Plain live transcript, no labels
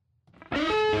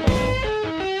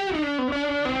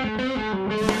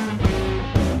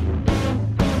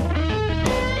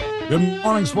Good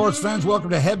morning, sports fans.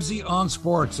 Welcome to Hebsy On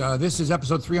Sports. This is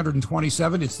episode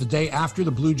 327. It's the day after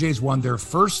the Bluejays won their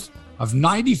first of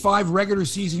 95 regular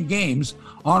season games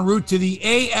en route to the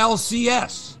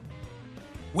ALCS.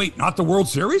 Wait, not the World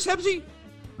Series, Hebsy?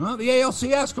 Well, the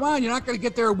ALCS, come on, you're not going to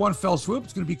get there in one fell swoop.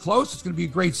 It's going to be close. It's going to be a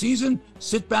great season.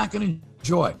 Sit back and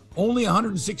enjoy. Only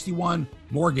 161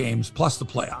 more games plus the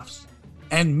playoffs.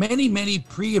 And many, many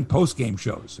pre- and post-game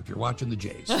shows, if you're watching the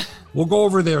Jays. We'll go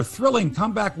over their thrilling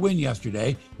comeback win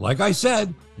yesterday. Like I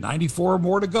said, 94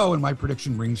 more to go, and my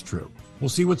prediction rings true. We'll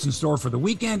see what's in store for the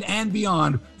weekend and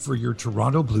beyond for your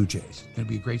Toronto Blue Jays. It's going to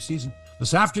be a great season.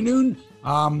 This afternoon,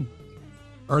 Gab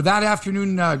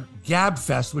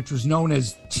Fest, which was known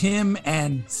as Tim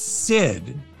and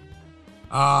Sid,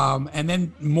 and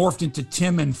then morphed into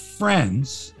Tim and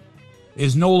Friends,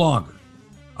 is no longer.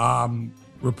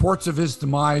 Reports of his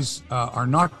demise are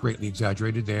not greatly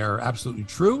exaggerated. They are absolutely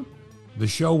true. The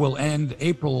show will end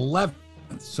April 11th.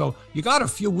 So you got a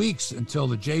few weeks until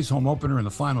the Jays home opener and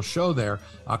the final show there,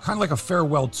 kind of like a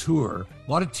farewell tour.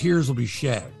 A lot of tears will be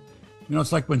shed. You know,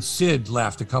 it's like when Sid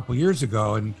left a couple years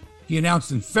ago and he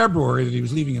announced in February that he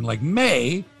was leaving in like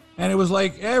May. And it was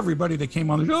like everybody that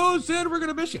came on the show, oh, Sid, we're going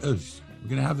to miss you. We're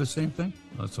going to have the same thing?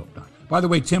 Let's hope not. By the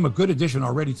way, Tim, a good addition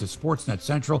already to Sportsnet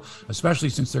Central, especially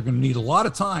since they're going to need a lot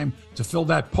of time to fill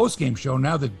that post-game show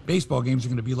now that baseball games are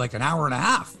going to be like an hour and a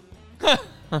half.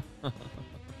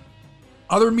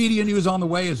 Other media news on the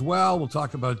way as well. We'll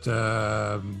talk about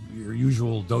your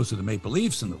usual dose of the Maple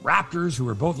Leafs and the Raptors, who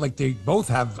are both like they both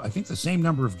have, I think, the same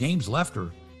number of games left or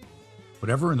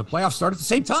whatever, and the playoffs start at the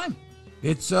same time.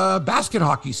 It's basket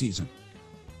hockey season.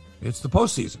 It's the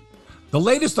postseason. The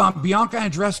latest on Bianca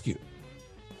Andreescu.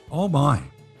 Oh, my.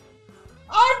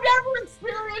 I've never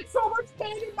experienced so much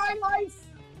pain in my life.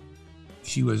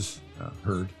 She was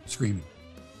heard screaming.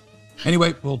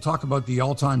 Anyway, we'll talk about the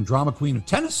all-time drama queen of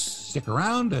tennis. Stick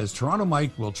around as Toronto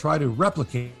Mike will try to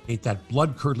replicate that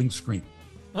blood-curdling scream.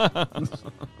 Oh,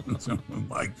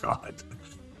 my God.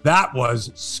 That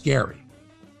was scary.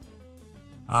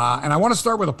 And I want to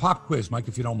start with a pop quiz, Mike,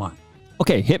 if you don't mind.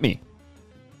 Okay, hit me.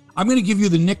 I'm going to give you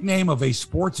the nickname of a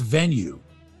sports venue,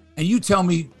 and you tell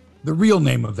me the real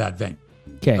name of that venue.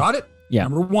 Okay. Got it? Yeah.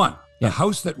 Number one, the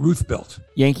house that Ruth built.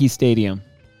 Yankee Stadium.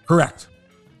 Correct.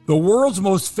 The world's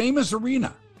most famous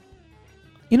arena.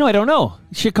 You know, I don't know.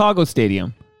 Chicago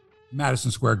Stadium.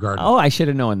 Madison Square Garden. Oh, I should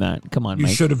have known that. Come on, You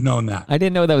Mike. should have known that. I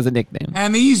didn't know that was a nickname.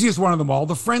 And the easiest one of them all,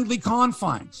 the friendly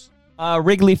confines.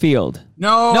 Wrigley Field.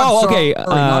 No, No, okay.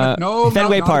 not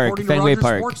Fenway Park. according to Fenway Rogers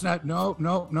Park. Sportsnet. No,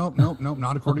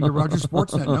 not according to Rogers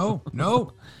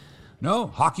Sportsnet. No.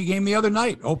 Hockey game the other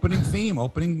night. Opening theme.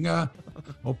 Not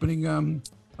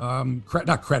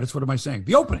credits. What am I saying?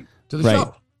 The opening to the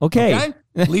show. Okay.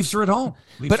 Leafs are at home.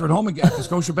 Leafs are at home at the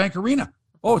Scotiabank Arena.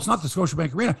 Oh, it's not the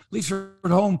Scotiabank Arena. Leafs are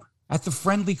at home at the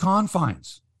friendly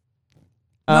confines.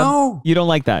 No. You don't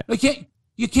like that?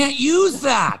 You can't use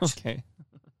that. Okay.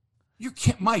 You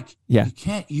can't, Mike. Yeah. You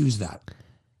can't use that.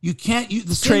 You can't use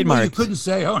the same way you couldn't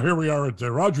say, oh, here we are at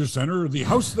the Rogers Center, the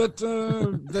house that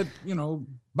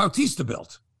Bautista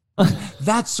built.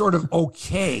 That's sort of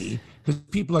okay because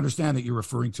people understand that you're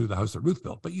referring to the house that Ruth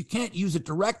built, but you can't use it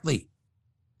directly.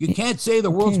 You can't say the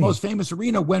world's most famous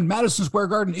arena when Madison Square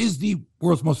Garden is the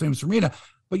world's most famous arena,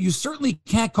 but you certainly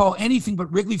can't call anything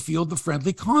but Wrigley Field the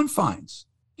friendly confines.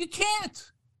 You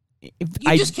can't.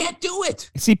 You just can't do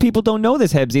it. See, people don't know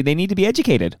this, Hebsy. They need to be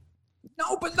educated.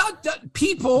 No, but not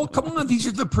people. Come on, these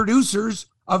are the producers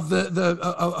of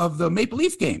the Maple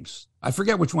Leaf games. I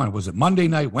forget which one. Was it Monday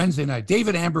night, Wednesday night?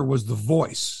 David Amber was the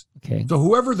voice. Okay. So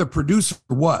whoever the producer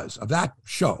was of that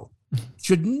show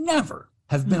should never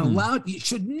have been allowed.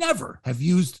 Should never have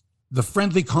used the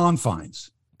friendly confines.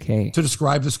 Okay. To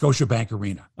describe the Scotiabank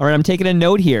Arena. All right, I'm taking a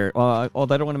note here.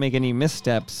 Although I don't want to make any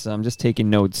missteps, I'm just taking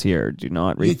notes here. Do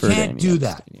not refer to any. You can't do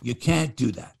that. You can't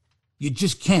do that. You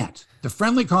just can't. The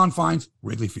friendly confines,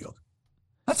 Wrigley Field.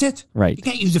 That's it. Right. You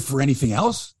can't use it for anything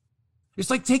else. It's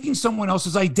like taking someone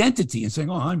else's identity and saying,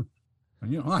 oh,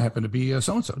 I happen to be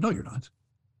so-and-so. No, you're not.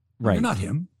 Right. You're not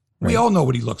him. Right. We all know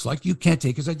what he looks like. You can't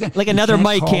take his identity. Like another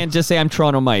Mike can't just say, I'm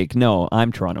Toronto Mike. No,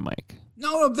 I'm Toronto Mike.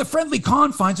 No, the friendly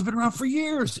confines have been around for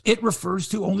years. It refers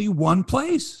to only one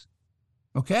place.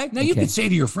 Okay? Now, you can say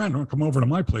to your friend, oh, come over to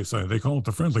my place. They call it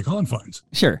the friendly confines.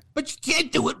 Sure. But you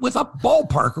can't do it with a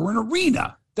ballpark or an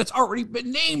arena that's already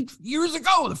been named years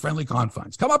ago, the friendly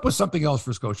confines. Come up with something else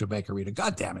for Scotiabank Arena.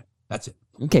 God damn it. That's it.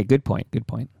 Okay, good point.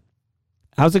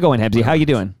 How's it going, Hebsy? How you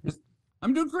doing?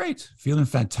 I'm doing great. Feeling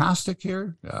fantastic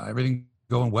here. Everything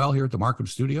going well here at the Markham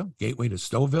Studio, gateway to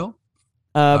Stouffville.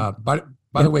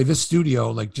 By the way, this studio,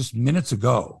 like just minutes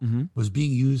ago, was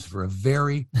being used for a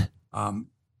very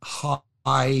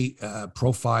high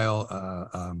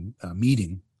profile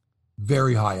meeting,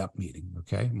 very high up meeting.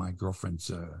 Okay. My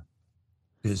girlfriend's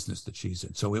business that she's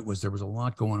in. So there was a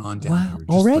lot going on down here. Just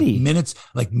already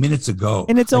minutes ago.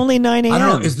 And it's only 9 a.m. I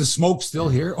don't know. Is the smoke still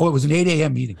here? Oh, it was an 8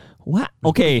 a.m. meeting. Wow.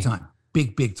 Okay. Big time.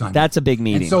 Big time. That's a big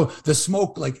meeting. And so the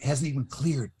smoke hasn't even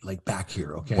cleared back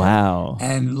here. Okay. Wow.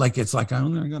 And it's like,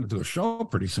 I'm going to do a show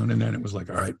pretty soon. And then it was like,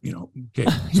 all right, okay,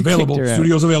 it's available.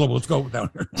 Studio's available. Let's go down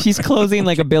here. She's closing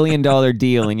 $1 billion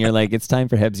deal. And you're like, it's time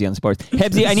for Hebsy on Sports.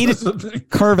 Hebsy, I need to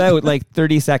carve out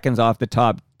 30 seconds off the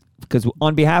top. Because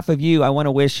on behalf of you, I want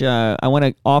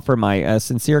to offer my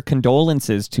sincere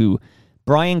condolences to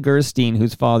Brian Gerstein,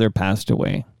 whose father passed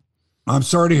away. I'm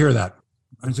sorry to hear that.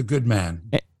 He's a good man.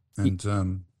 And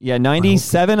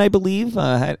 97, I believe.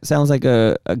 Sounds like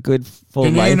a good full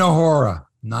life. Nahora,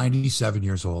 97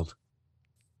 years old.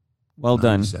 Well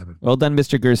done. Well done,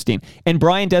 Mr. Gerstein. And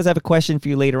Brian does have a question for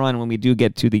you later on when we do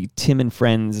get to the Tim and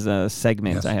Friends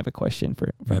segment. Yes. I have a question for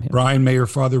him. Brian, may your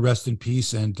father rest in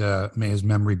peace and may his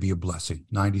memory be a blessing.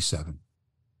 97.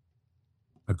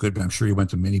 A good man. I'm sure you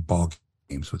went to many ball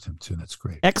games with him too. That's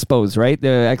great. Expos, right? The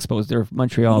Expos, they're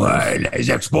Montreal. Les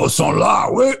Expos sont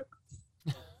là, oui.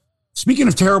 Speaking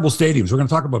of terrible stadiums, we're going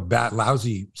to talk about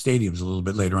lousy stadiums a little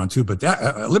bit later on too, but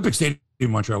that Olympic Stadium in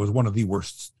Montreal was one of the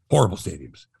worst, horrible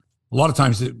stadiums. A lot of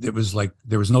times it was like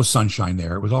there was no sunshine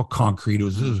there. It was all concrete. It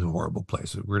was a horrible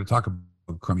place. We're going to talk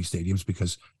about crummy stadiums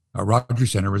because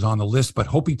Rogers Center was on the list, but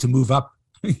hoping to move up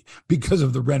because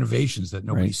of the renovations that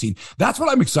nobody's seen. That's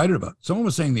what I'm excited about. Someone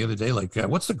was saying the other day,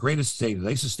 what's the greatest stadium?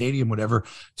 They say stadium, whatever.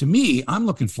 To me, I'm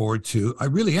looking forward to, I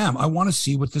really am. I want to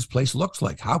see what this place looks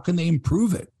like. How can they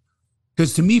improve it?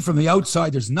 Because to me, from the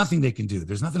outside, there's nothing they can do.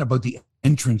 There's nothing about the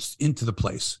entrance into the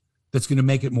place that's going to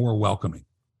make it more welcoming.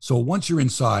 So once you're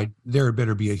inside, there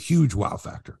better be a huge wow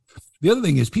factor. The other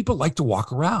thing is people like to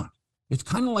walk around. It's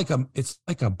kind of like a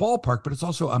ballpark, but it's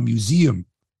also a museum.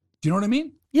 Do you know what I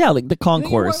mean? Yeah, like the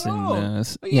concourse. Look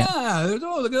at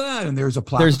that. And there's a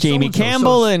plaque. There's Jamie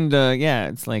Campbell and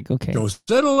it's like, okay. Go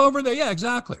settle over there. Yeah,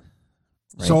 exactly.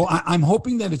 Right. So I'm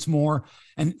hoping that it's more,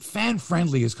 and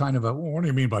fan-friendly is kind of what do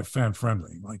you mean by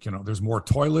fan-friendly? There's more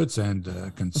toilets and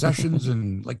concessions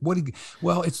and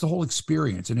it's the whole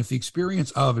experience. And if the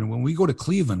experience and when we go to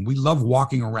Cleveland, we love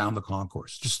walking around the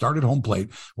concourse. Just start at home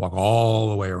plate, walk all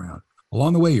the way around.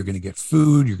 Along the way, you're going to get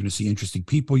food. You're going to see interesting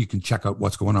people. You can check out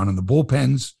what's going on in the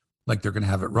bullpens, like they're going to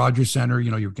have at Rogers Center.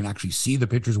 You can actually see the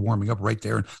pitchers warming up right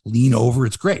there and lean over.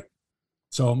 It's great.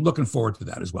 So I'm looking forward to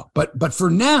that as well. But for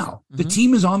now, the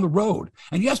team is on the road.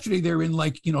 And yesterday they're in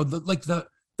the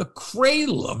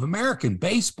cradle of American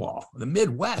baseball. The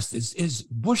Midwest is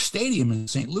Busch Stadium in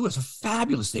St. Louis, a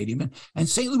fabulous stadium. And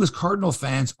St. Louis Cardinal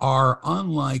fans are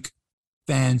unlike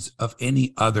fans of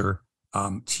any other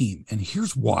team. And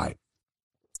here's why.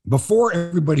 Before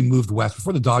everybody moved west,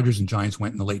 before the Dodgers and Giants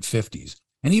went in the late 50s,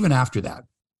 and even after that,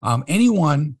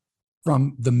 anyone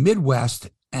from the Midwest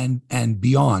and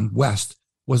beyond west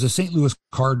was a St. Louis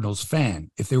Cardinals fan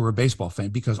if they were a baseball fan,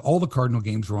 because all the Cardinal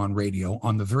games were on radio,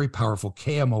 on the very powerful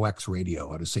KMOX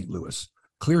radio out of St. Louis.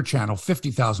 Clear channel,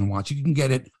 50,000 watts. You can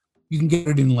get it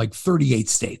in 38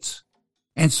 states.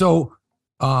 And so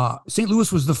St.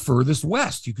 Louis was the furthest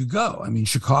west you could go. I mean,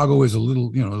 Chicago is a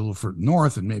little further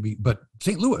north but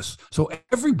St. Louis. So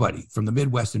everybody from the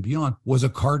Midwest and beyond was a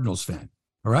Cardinals fan.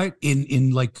 All right.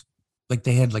 In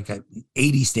they had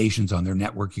 80 stations on their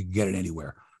network. You could get it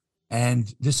anywhere.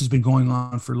 And this has been going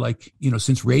on for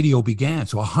since radio began.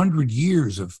 So 100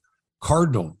 years of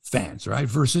Cardinal fans, right?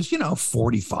 Versus,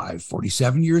 45,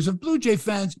 47 years of Blue Jay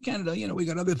fans in Canada. We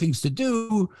got other things to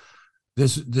do.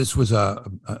 This was a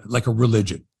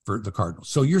religion for the Cardinals.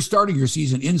 So you're starting your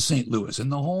season in St. Louis and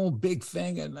the whole big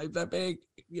thing and that big,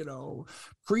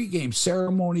 pregame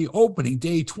ceremony, opening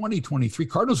day 2023.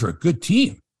 Cardinals are a good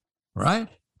team, right?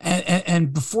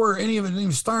 And before any of it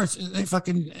even starts,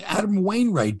 fucking Adam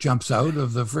Wainwright jumps out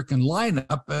of the freaking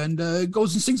lineup and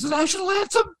goes and sings the national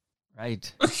anthem.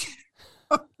 Right.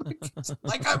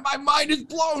 My mind is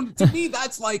blown. To me,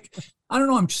 that's I don't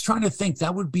know. I'm just trying to think.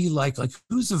 That would be like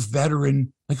who's a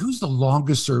veteran? Who's the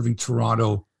longest serving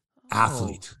Toronto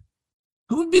athlete?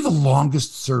 Who would be the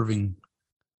longest serving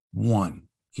one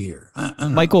here? I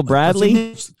don't Michael know.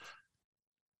 Bradley.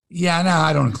 Yeah, no,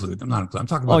 I don't include. I'm not including. I'm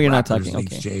talking about. Oh, you're Raptors, not talking.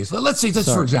 Leafs, Okay. Jays. Let's say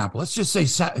this, for example. Let's just say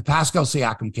Pascal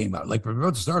Siakam came out. We're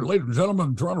about to start, ladies and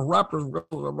gentlemen, Toronto Raptors, blah,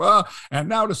 blah, blah, and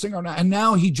now to sing our. And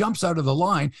now he jumps out of the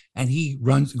line and he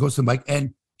goes to the mic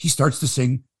and he starts to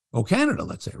sing "Oh Canada,"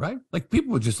 let's say, right? Like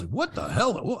people would just like, "What the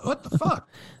hell? What the fuck?"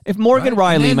 If Morgan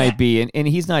Riley might be, and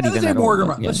he's not even that Morgan old.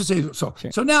 Riley. Let's just say so.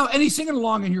 Sure. So now, and he's singing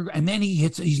along, and then he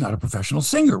hits. He's not a professional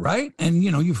singer, right? And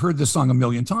you've heard this song a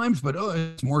million times, but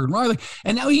it's Morgan Riley,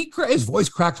 and now his voice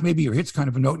cracks maybe or hits kind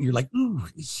of a note, and you're like, "Ooh,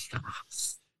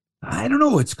 I don't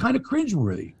know." It's kind of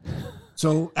cringeworthy.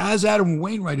 So as Adam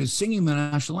Wainwright is singing the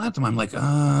national anthem, I'm like,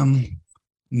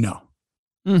 no.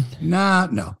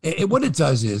 No. What it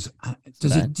does is,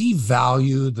 does it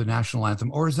devalue the national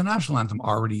anthem, or is the national anthem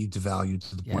already devalued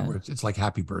to the point where it's like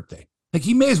happy birthday? Like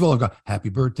he may as well have gone, "Happy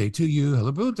birthday to you.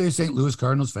 Hello, birthday, St. Louis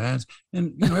Cardinals fans."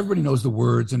 And, everybody knows the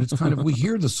words, and it's kind of, we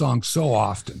hear the song so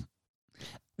often.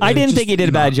 I didn't think he did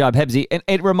a bad job, Hebsy. And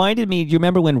it reminded me, do you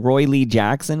remember when Roy Lee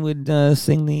Jackson would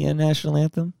sing the national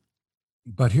anthem?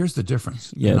 But here's the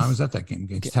difference. Yes. And I was at that game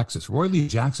against Texas. Roy Lee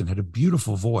Jackson had a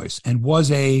beautiful voice and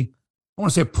was I want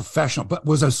to say a professional, but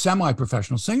was a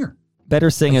semi-professional singer.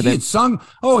 Better singer than he had sung.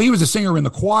 Oh, he was a singer in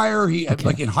the choir. He had,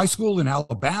 like in high school in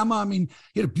Alabama. I mean,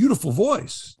 he had a beautiful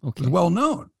voice. Okay. Well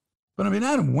known. But I mean,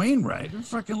 Adam Wainwright,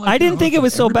 fucking like. I didn't think it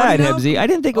was so bad, Hebsy. I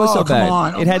didn't think it was so bad.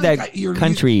 On. It had that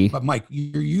country. But Mike,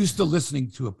 you're used to listening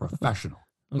to a professional.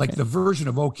 Okay. Like the version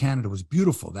of "Oh Canada" was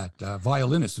beautiful. That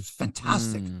violinist was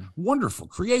fantastic, wonderful,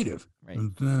 creative. Right.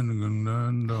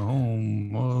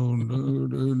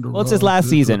 Well, it's his last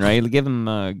season, right? Give him.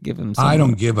 Some I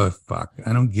don't give a fuck.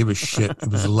 I don't give a shit. It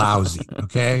was lousy.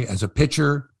 Okay, as a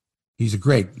pitcher, he's a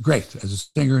great. As a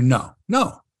singer, no.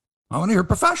 I want to hear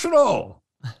professional.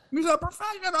 He's a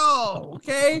professional.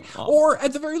 Okay, or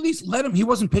at the very least, let him. He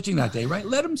wasn't pitching that day, right?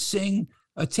 Let him sing.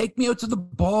 "Take Me Out to the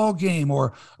Ball Game,"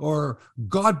 or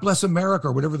 "God Bless America,"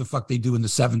 or whatever the fuck they do in the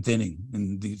seventh inning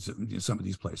in some of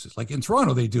these places. Like in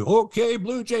Toronto, they do "Okay,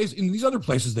 Blue Jays." In these other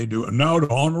places, they do "And now to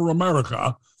honor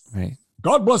America." Right.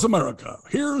 "God bless America.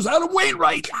 Here's Adam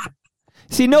Wainwright."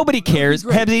 See, nobody cares,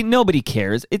 Hebsy. Nobody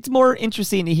cares. It's more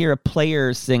interesting to hear a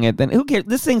player sing it than who cares.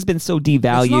 This thing's been so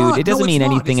devalued. It doesn't mean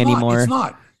anything anymore.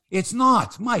 It's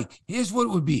not, Mike. Here's what it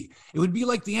would be. It would be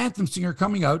like the anthem singer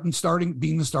coming out and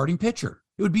being the starting pitcher.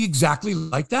 It would be exactly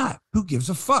like that. Who gives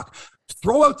a fuck?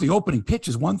 Throw out the opening pitch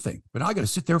is one thing, but now I got to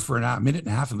sit there for a minute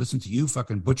and a half and listen to you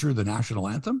fucking butcher the national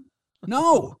anthem?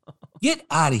 No. Get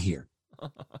out of here. It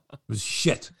was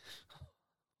shit.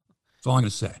 That's all I'm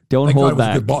going to say. Don't hold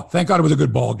back. Thank God it was a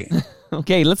good ball game.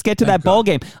 Okay, let's get to that ball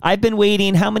game. I've been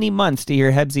waiting how many months to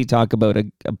hear Hebsy talk about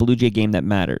a Blue Jay game that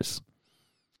matters?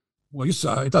 Well, you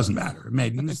saw it doesn't matter.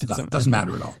 It doesn't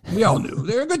matter at all. We all knew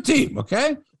they're a good team.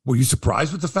 Okay, were you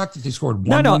surprised with the fact that they scored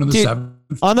one run in the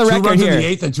seventh, on the 2 record runs here, in the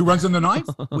eighth, and 2 runs in the ninth?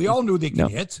 We all knew they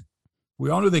could hit. We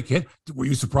all knew they could. Were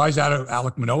you surprised that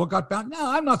Alek Manoah got bound?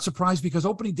 No, I'm not surprised because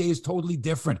opening day is totally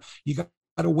different. You got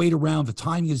to wait around. The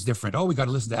timing is different. Oh, we got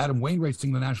to listen to Adam Wainwright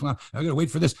sing the national anthem. I got to wait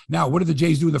for this. Now, what did the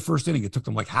Jays do in the first inning? It took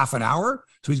them like half an hour,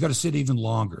 so he's got to sit even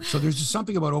longer. So there's just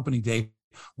something about opening day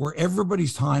where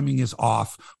everybody's timing is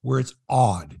off, where it's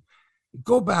odd.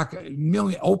 Go back a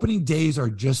million. Opening days are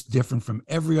just different from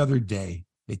every other day.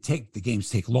 The games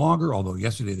take longer, although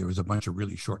yesterday there was a bunch of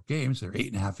really short games. They're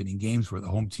 8.5 inning games where the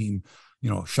home team,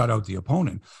 shut out the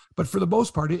opponent. But for the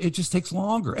most part, it just takes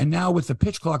longer. And now with the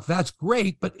pitch clock, that's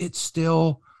great, but it's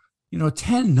still,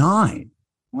 10-9.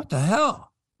 What the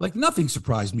hell? Like nothing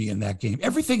surprised me in that game.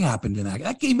 Everything happened in that.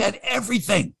 That game had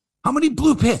everything. How many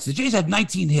blue hits? The Jays had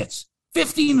 19 hits.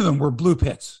 15 of them were blue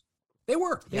hits. They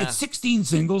were. They had 16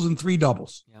 singles and 3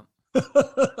 doubles. Yeah.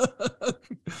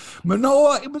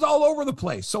 Manoah, it was all over the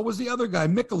place. So was the other guy,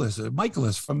 Michaelis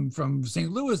from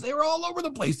St. Louis. They were all over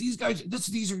the place. These guys,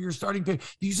 these are your starting pitch.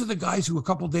 These are the guys who a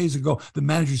couple of days ago, the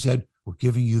manager said, "We're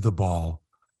giving you the ball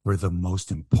for the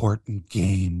most important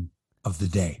game of the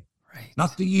day." Right.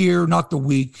 Not the year, not the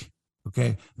week.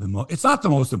 Okay. It's not the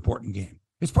most important game.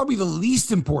 It's probably the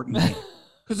least important game.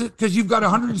 Because you've got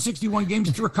 161 games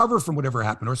to recover from whatever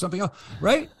happened or something else,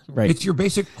 right? Right. It's your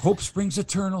basic hope springs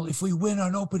eternal. If we win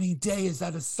on opening day, is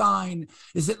that a sign?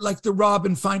 Is it like the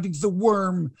robin finding the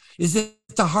worm? Is it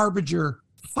the harbinger?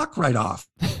 Fuck right off.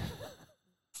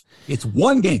 It's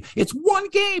one game. It's one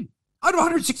game out of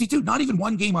 162. Not even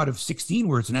one game out of 16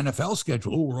 where it's an NFL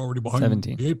schedule. Oh, we're already behind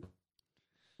 17.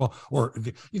 Well, or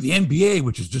the NBA,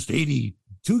 which is just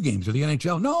 82 games, or the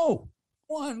NHL. No.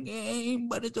 One game,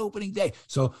 but it's opening day.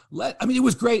 So it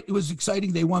was great. It was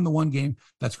exciting. They won the one game.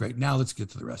 That's great. Now let's get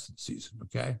to the rest of the season.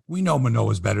 Okay. We know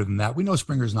Manoah's better than that. We know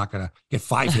Springer's not going to get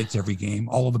 5 hits every game,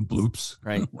 all of them bloops.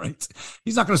 Right. Right.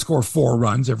 He's not going to score 4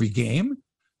 runs every game.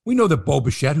 We know that Bo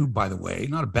Bichette, who, by the way,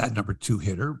 not a bad number 2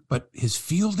 hitter, but his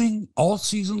fielding all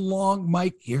season long,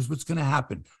 Mike, here's what's going to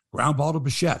happen. Ground ball to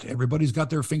Bichette. Everybody's got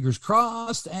their fingers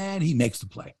crossed and he makes the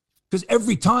play because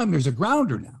every time there's a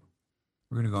grounder now.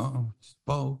 We're going to go, oh, it's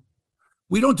Bo.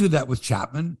 We don't do that with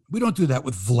Chapman. We don't do that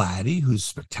with Vladdy, who's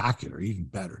spectacular, even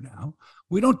better now.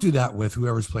 We don't do that with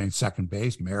whoever's playing second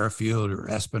base, Merrifield or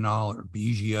Espinal or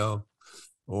Biggio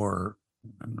or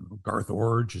I don't know, Garth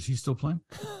Orge. Is he still playing?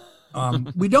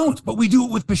 We don't, but we do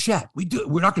it with Bichette.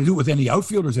 We're not going to do it with any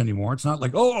outfielders anymore. It's not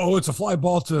like, oh, it's a fly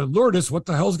ball to Lourdes. What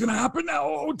the hell's going to happen now?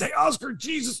 Oh, Teoscar,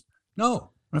 Jesus. No, I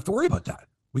don't have to worry about that.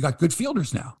 We got good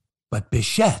fielders now. But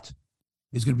Bichette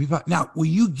is going to be now. Will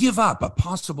you give up a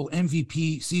possible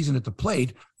MVP season at the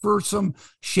plate for some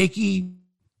shaky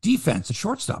defense at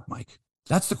shortstop, Mike?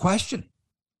 That's the question.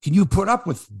 Can you put up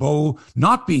with Bo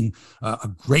not being a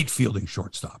great fielding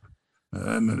shortstop?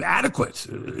 Adequate?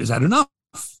 Is that enough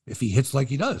if he hits like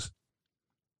he does?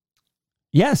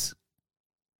 Yes.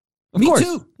 Me course.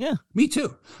 too. Yeah. Me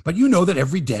too. But you know that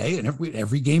every day and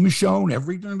every game is shown,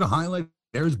 the highlight.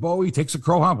 There's Bo. He takes a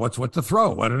crow hop. What's what to throw?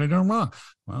 What did I do wrong?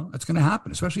 Well, that's going to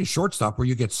happen, especially a shortstop where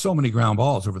you get so many ground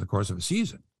balls over the course of a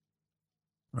season.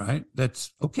 Right?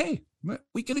 That's okay.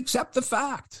 We can accept the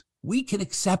fact. We can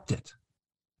accept it.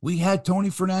 We had Tony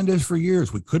Fernandez for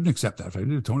years. We couldn't accept that.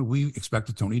 We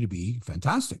expected Tony to be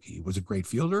fantastic. He was a great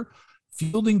fielder.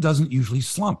 Fielding doesn't usually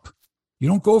slump. You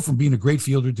don't go from being a great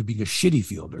fielder to being a shitty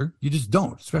fielder. You just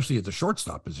don't, especially at the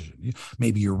shortstop position.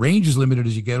 Maybe your range is limited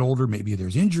as you get older. Maybe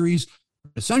there's injuries.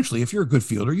 Essentially, if you're a good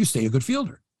fielder, you stay a good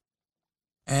fielder.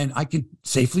 And I can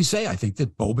safely say, I think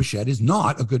that Bo Bichette is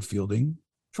not a good fielding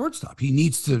shortstop. He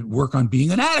needs to work on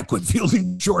being an adequate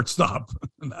fielding shortstop.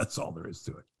 And that's all there is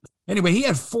to it. Anyway, he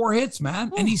had 4 hits,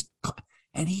 man.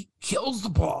 And he kills the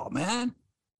ball, man.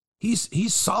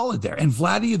 He's solid there. And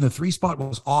Vladdy in the 3 spot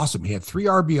was awesome. He had 3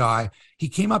 RBI. He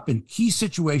came up in key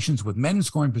situations with men in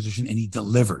scoring position, and he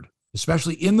delivered,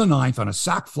 especially in the 9th on a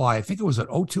sac fly. I think it was an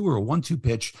 0-2 or a 1-2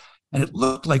 pitch. And it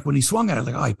looked like when he swung at it,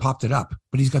 like, oh, he popped it up.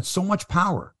 But he's got so much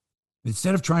power.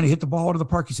 Instead of trying to hit the ball out of the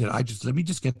park, he said, let me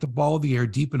just get the ball in the air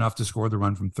deep enough to score the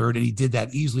run from third. And he did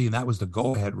that easily. And that was the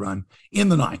go-ahead run in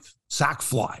the 9th. Sac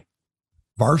fly.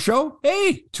 Varsho,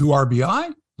 hey, 2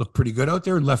 RBI. Looked pretty good out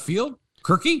there in left field.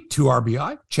 Kirky, 2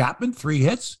 RBI. Chapman, 3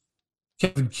 hits.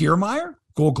 Kevin Kiermaier,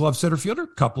 Gold Glove center fielder,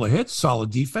 couple of hits. Solid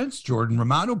defense. Jordan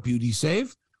Romano, beauty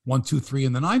save. 1, 2, 3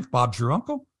 in the 9th. Bob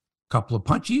Gironco, couple of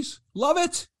punchies. Love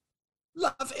it.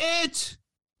 Love it.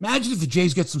 Imagine if the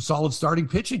Jays get some solid starting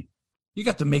pitching. You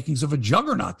got the makings of a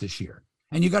juggernaut this year.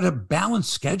 And you got a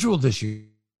balanced schedule this year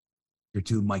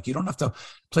too, Mike. You don't have to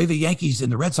play the Yankees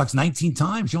and the Red Sox 19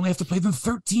 times. You only have to play them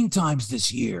 13 times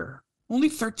this year. Only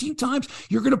 13 times.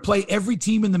 You're going to play every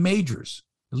team in the majors,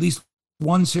 at least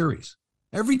one series.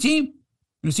 Every team. You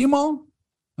going to see them all?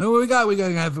 We got we're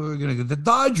going to get the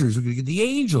Dodgers. We're going to get the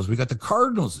Angels. We got the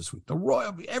Cardinals this week. The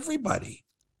Royals. Everybody.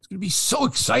 It's going to be so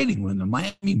exciting when the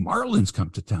Miami Marlins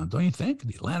come to town, don't you think?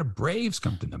 The Atlanta Braves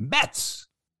come to the Mets.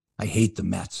 I hate the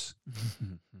Mets.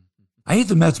 I hate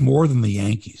the Mets more than the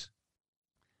Yankees.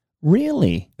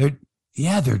 Really? They're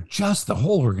just the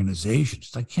whole organization.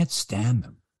 I can't stand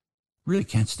them. Really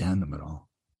can't stand them at all.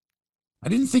 I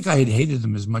didn't think I had hated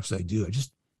them as much as I do.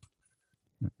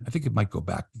 I think it might go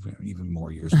back even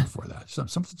more years before that.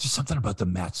 Something about the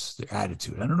Mets, their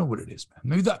attitude. I don't know what it is,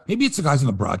 man. Maybe it's the guys on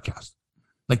the broadcast,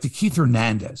 like the Keith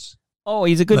Hernandez. Oh,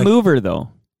 he's a good mover,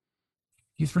 though.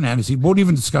 Keith Hernandez. He won't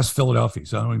even discuss Philadelphia,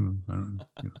 so I don't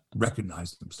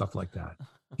recognize them. Stuff like that.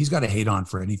 He's got a hate on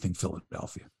for anything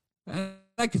Philadelphia. And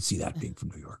I could see that being from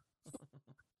New York.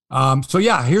 So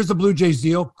here's the Blue Jays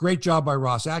deal. Great job by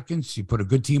Ross Atkins. He put a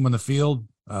good team on the field.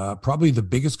 Probably the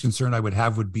biggest concern I would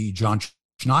have would be John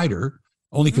Schneider,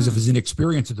 only because of his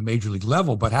inexperience at the major league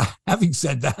level. But having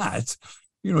said that,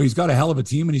 he's got a hell of a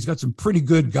team and he's got some pretty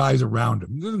good guys around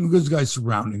him. Good guys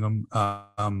surrounding him.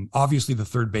 Obviously the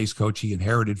third base coach he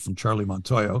inherited from Charlie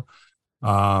Montoyo,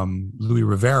 Louis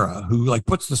Rivera, who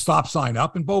puts the stop sign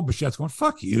up, and Bo Bichette's going,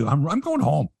 fuck you. I'm going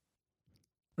home.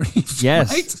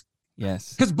 Yes. Right?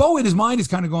 Yes. Because Bo in his mind is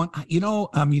kind of going,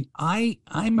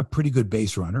 I'm a pretty good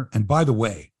base runner. And by the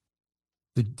way,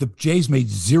 the Jays made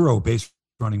 0 base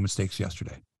running mistakes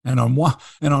yesterday. And on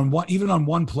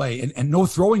one play, and no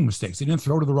throwing mistakes. They didn't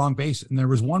throw to the wrong base. And there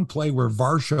was one play where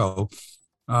Varsho,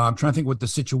 I'm trying to think what the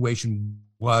situation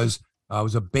was. It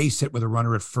was a base hit with a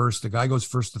runner at first. The guy goes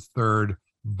first to third.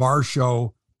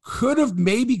 Varsho could have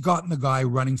maybe gotten the guy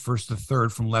running first to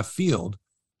third from left field.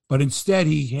 But instead,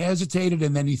 he hesitated,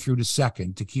 and then he threw to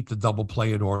second to keep the double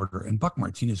play in order. And Buck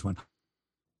Martinez went,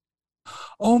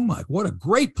 oh, my, what a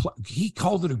great play. He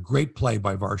called it a great play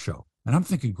by Varsho. And I'm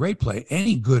thinking, great play.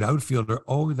 Any good outfielder,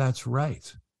 oh, that's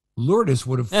right. Lourdes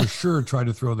would have for sure tried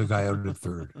to throw the guy out at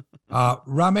third.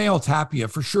 Ramel Tapia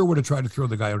for sure would have tried to throw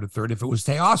the guy out at third. If it was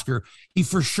Teoscar, he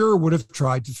for sure would have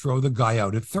tried to throw the guy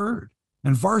out at third.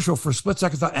 And Varsho for a split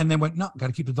second thought, and then went, no, got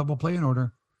to keep the double play in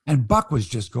order. And Buck was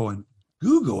just going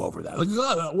goo-goo over that. Like,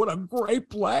 oh, what a great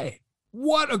play.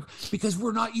 Because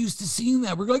we're not used to seeing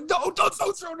that. We're like, don't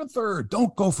throw to third.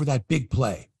 Don't go for that big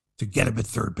play to get him at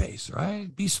third base,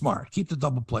 right? Be smart. Keep the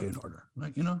double play in order,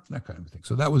 right? That kind of thing.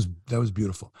 So that was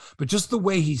beautiful. But just the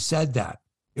way he said that,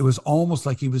 it was almost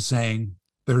like he was saying,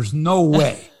 there's no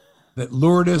way that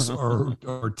Lourdes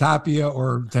or Tapia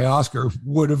or Teoscar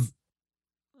would have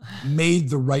made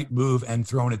the right move and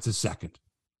thrown it to second.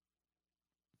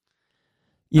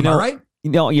 Am I right?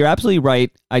 No, you're absolutely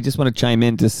right. I just want to chime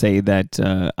in to say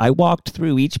that I walked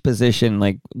through each position.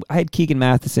 Like I had Keegan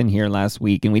Matheson here last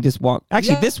week, and we just walked.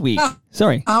 Actually, this week.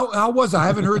 Sorry. How was I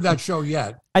haven't heard that show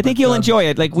yet. I think you'll enjoy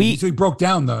it. Like so he broke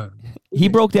down he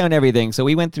broke down everything. So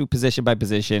we went through position by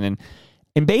position,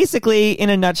 and basically, in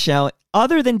a nutshell,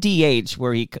 other than DH,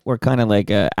 we're kind of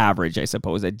like average, I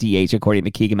suppose, at DH according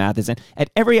to Keegan Matheson. At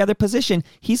every other position,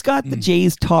 he's got the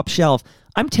Jays top shelf.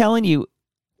 I'm telling you.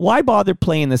 Why bother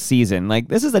playing this season? Like,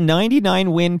 this is a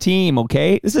 99-win team,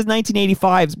 okay? This is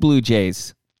 1985's Blue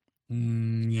Jays.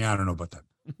 Yeah, I don't know about that.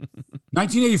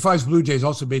 1985's Blue Jays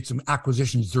also made some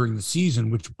acquisitions during the season,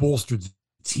 which bolstered the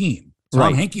team.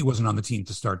 Tom Henke wasn't on the team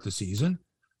to start the season.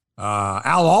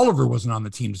 Al Oliver wasn't on the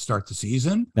team to start the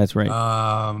season. That's right.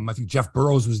 I think Jeff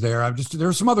Burrows was there. There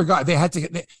were some other guys. They had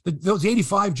to those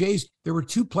 85 Jays, there were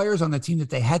two players on the team that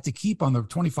they had to keep on the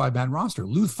 25-man roster,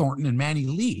 Lou Thornton and Manny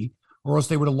Lee, or else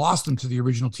they would have lost them to the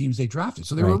original teams they drafted.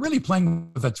 So they were really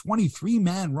playing with a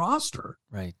 23-man roster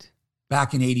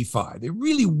back in 85. They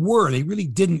really were. They really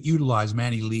didn't utilize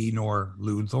Manny Lee nor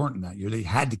Lou Thornton that year. They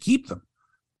had to keep them.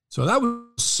 So that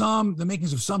was the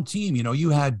makings of some team. You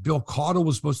had Bill Caudill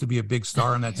was supposed to be a big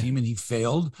star on that team, and he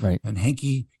failed. Right. And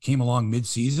Henke came along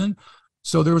mid-season.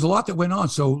 So there was a lot that went on.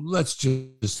 So let's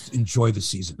just enjoy the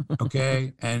season,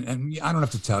 okay? and I don't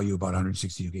have to tell you about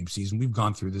 162-game season. We've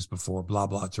gone through this before, blah,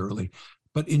 blah, it's early.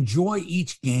 But enjoy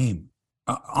each game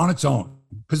on its own,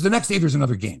 because the next day there's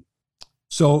another game.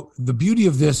 So the beauty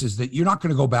of this is that you're not going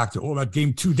to go back to, that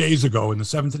game 2 days ago in the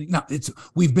seventh inning. No,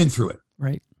 we've been through it.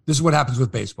 Right. This is what happens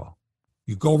with baseball.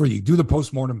 You go over, you do the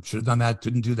postmortem, should have done that,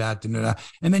 didn't do that, didn't do that.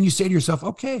 And then you say to yourself,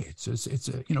 okay,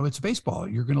 it's baseball.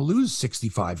 You're going to lose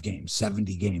 65 games,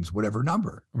 70 games, whatever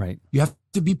number. Right. You have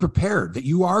to be prepared that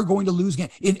you are going to lose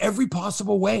games in every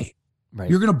possible way. Right.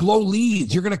 You're going to blow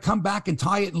leads. You're going to come back and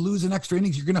tie it and lose in extra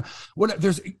innings.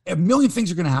 There's a million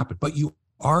things are going to happen, but you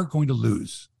are going to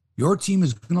lose. Your team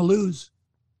is going to lose.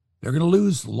 They're going to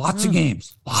lose lots of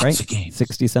games, lots of games.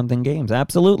 60-something games,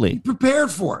 absolutely. Be prepared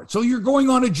for it. So you're going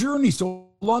on a journey. So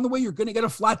along the way, you're going to get a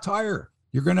flat tire.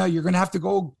 You're going to have to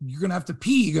go, you're going to have to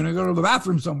pee. You're going to go to the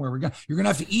bathroom somewhere. You're going to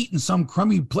have to eat in some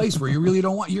crummy place where you really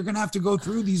don't want. You're going to have to go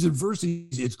through these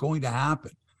adversities. It's going to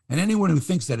happen. And anyone who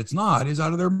thinks that it's not is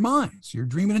out of their minds. You're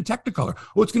dreaming in Technicolor.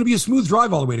 Oh, it's going to be a smooth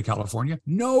drive all the way to California.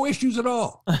 No issues at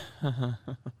all.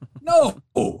 No.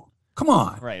 Come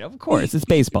on. Right, of course. It's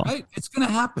baseball. Right? It's going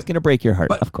to happen. It's going to break your heart,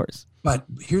 of course. But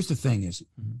here's the thing is,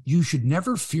 you should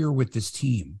never fear with this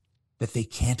team that they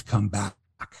can't come back.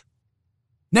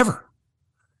 Never.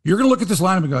 You're going to look at this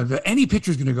lineup and go, any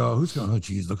pitcher's going to go, oh,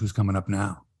 geez, look who's coming up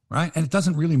now. Right? And it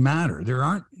doesn't really matter. There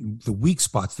aren't the weak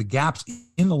spots, the gaps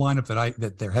in the lineup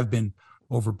that there have been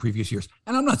over previous years.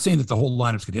 And I'm not saying that the whole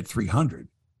lineups could hit 300.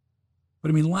 But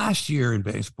I mean, last year in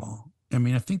baseball, I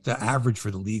think the average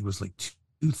for the league was like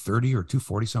 230 or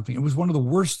 240 something. It was one of the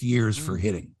worst years for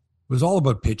hitting. It was all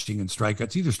about pitching and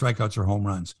strikeouts, either strikeouts or home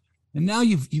runs. And now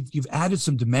you've added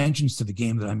some dimensions to the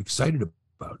game that I'm excited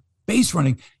about. Base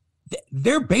running,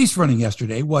 their base running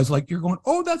yesterday was like, you're going,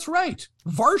 oh, that's right.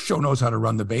 Varsho knows how to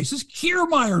run the bases.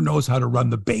 Kiermaier knows how to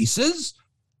run the bases,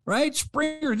 right?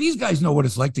 Springer, these guys know what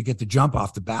it's like to get the jump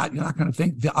off the bat. You're not going to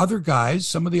think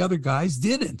some of the other guys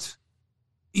didn't.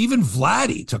 Even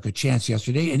Vladdy took a chance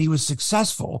yesterday, and he was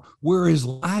successful, whereas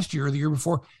last year or the year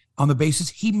before on the bases,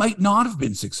 he might not have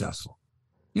been successful.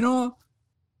 He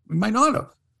might not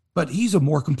have. But he's a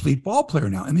more complete ball player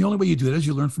now, and the only way you do that is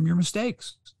you learn from your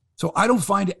mistakes. So I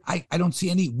don't see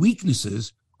any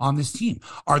weaknesses on this team.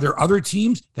 Are there other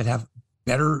teams that have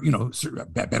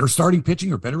better starting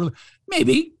pitching or better?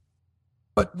 Maybe.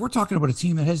 But we're talking about a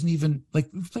team that hasn't even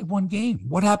played one game.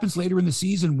 What happens later in the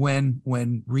season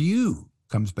when Ryu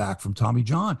comes back from Tommy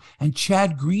John and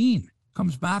Chad Green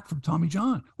comes back from Tommy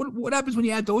John? What happens when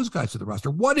you add those guys to the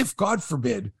roster? What if, God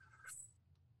forbid,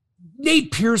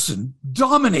 Nate Pearson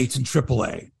dominates in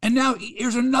AAA, and now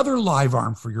here's another live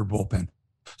arm for your bullpen?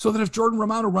 So that if Jordan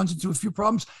Romano runs into a few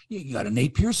problems, you got a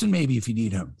Nate Pearson maybe if you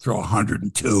need him, throw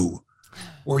 102.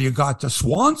 Or you got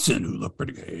Swanson, who looked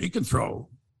pretty good. He can throw.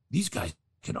 These guys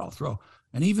can all throw.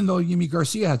 And even though Yimi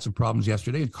Garcia had some problems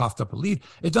yesterday and coughed up a lead,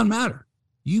 it doesn't matter.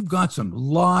 You've got some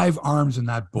live arms in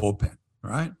that bullpen,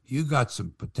 right? You got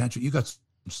some potential. You got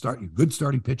some good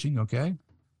starting pitching, okay?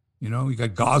 You know, you got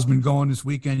Gosman going this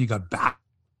weekend. You got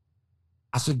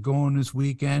Bassett going this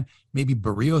weekend. Maybe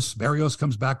Barrios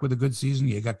comes back with a good season.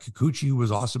 You got Kikuchi, who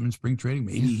was awesome in spring training.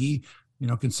 Maybe he,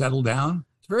 can settle down.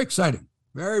 It's very exciting.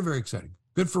 Very, very exciting.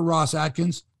 Good for Ross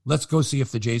Atkins. Let's go see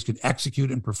if the Jays can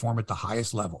execute and perform at the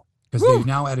highest level, because they've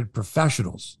now added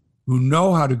professionals who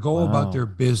know how to go about their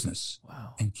business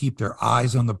and keep their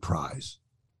eyes on the prize.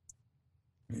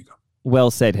 There you go. Well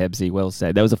said, Hebsy. Well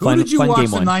said. That was a fun game. Who did you watch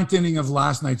the ninth inning of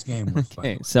last night's game with?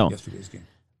 Okay, so yesterday's game.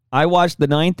 I watched the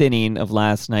ninth inning of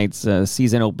last night's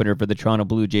season opener for the Toronto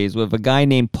Blue Jays with a guy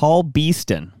named Paul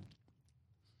Beeston.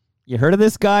 You heard of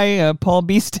this guy, Paul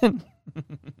Beeston?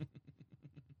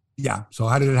 Yeah. So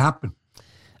how did it happen?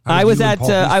 I was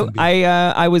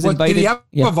invited. Did he have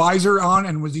a visor on,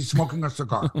 and was he smoking a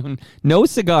cigar? No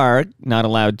cigar, not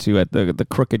allowed to at the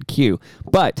Crooked Q.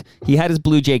 But he had his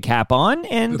Blue Jay cap on,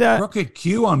 and the Crooked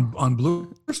Q on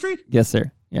Blue Street. Yes,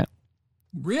 sir. Yeah.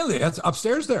 Really? That's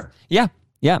upstairs there. Yeah.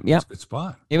 That's a good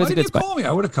spot. It was a good spot. Call me.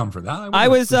 I would have come for that.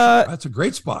 That's a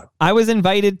great spot. I was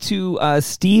invited to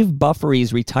Steve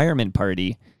Buffery's retirement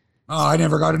party. Oh, I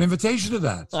never got an invitation to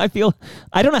that.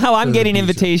 I don't know how I'm getting an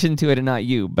invitation to it and not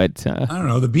you, but I don't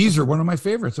know. The Bees are one of my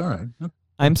favorites. All right.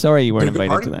 I'm sorry you weren't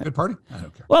invited to that. Good party? I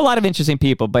don't care. Well, a lot of interesting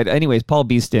people, but anyways, Paul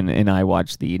Beeston and I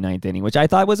watched the ninth inning, which I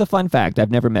thought was a fun fact.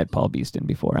 I've never met Paul Beeston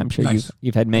before. I'm sure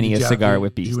you've had many a cigar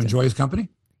with Beeston. Did you enjoy his company?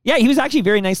 Yeah, he was actually a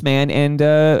very nice man, and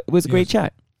it was a great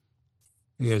chat.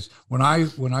 He is. When I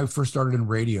first started in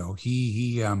radio,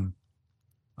 he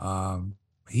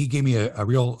gave me a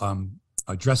real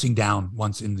a dressing down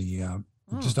once in the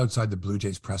just outside the Blue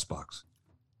Jays press box.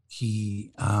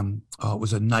 It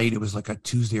was a night. It was like a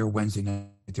Tuesday or Wednesday night.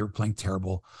 They were playing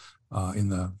terrible in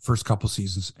the first couple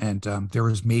seasons, and there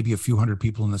was maybe a few hundred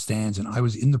people in the stands, and I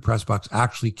was in the press box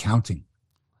actually counting,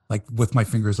 like with my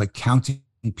fingers, like counting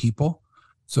people,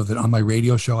 so that on my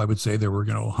radio show I would say there were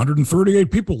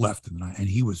 138 people left in the night, and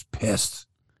he was pissed.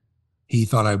 He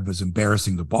thought I was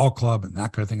embarrassing the ball club and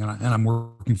that kind of thing. And I'm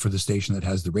working for the station that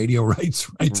has the radio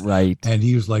rights, right? Right. And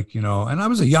he was like, and I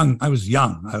was young.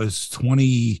 I was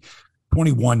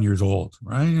 21 years old,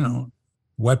 right?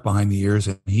 Wet behind the ears.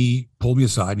 And he pulled me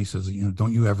aside and he says,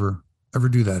 don't you ever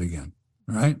do that again,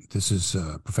 right? This is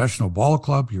a professional ball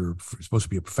club. You're supposed to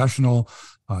be a professional.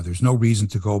 There's no reason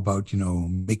to go about,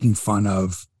 making fun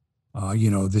of,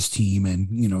 this team and,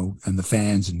 and the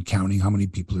fans and counting how many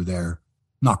people are there.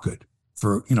 Not good.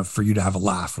 For you to have a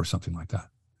laugh or something like that.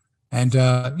 And,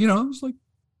 it was like,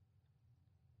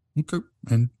 okay.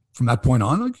 And from that point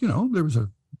on, there was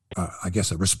I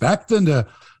guess a respect and,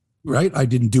 right. I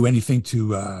didn't do anything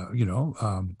to,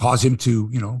 cause him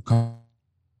to,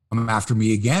 come after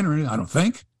me again or anything, I don't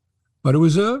think, but it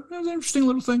was an interesting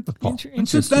little thing with Paul. And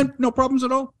since then, no problems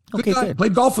at all. Good guy.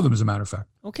 Played golf with him, as a matter of fact.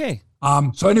 Okay.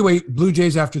 So anyway, Blue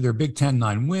Jays, after their Big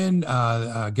 10-9 win,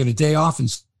 get a day off in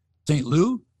St.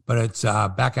 Louis. But it's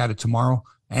back at it tomorrow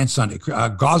and Sunday.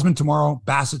 Gosman tomorrow,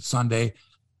 Bassett Sunday.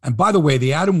 And by the way,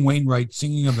 the Adam Wainwright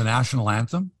singing of the national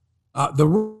anthem, the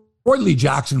Roy Lee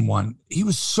Jackson one, he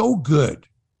was so good.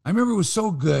 I remember it was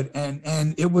so good.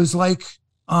 And it was like,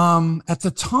 at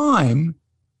the time,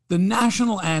 the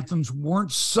national anthems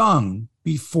weren't sung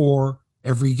before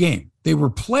every game. They were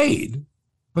played,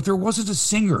 but there wasn't a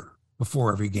singer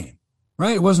before every game.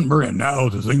 Right? It wasn't Maria now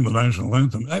to sing the national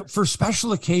anthem. For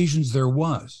special occasions, there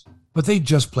was. But they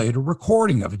just played a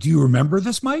recording of it. Do you remember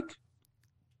this, Mike?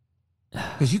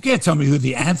 Because you can't tell me who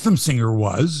the anthem singer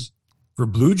was for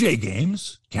Blue Jay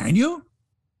games, can you?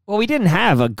 Well, we didn't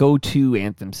have a go-to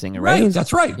anthem singer, right? Right,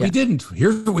 that's right. Yeah. We didn't.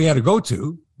 Here's what we had to go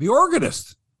to. The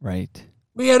organist. Right.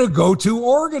 We had a go-to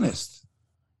organist.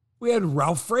 We had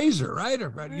Ralph Fraser, right?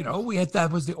 That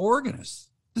was the organist.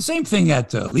 The same thing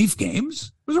at Leaf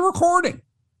games. It was a recording,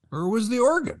 or it was the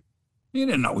organ. You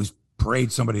didn't always parade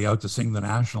somebody out to sing the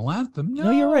national anthem.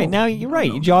 No, you're right. Now you're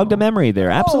right. You jogged a memory there.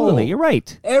 Absolutely, you're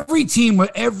right. Every team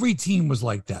was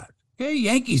like that. Okay,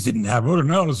 Yankees didn't have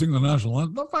now to sing the national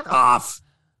anthem. Fuck off.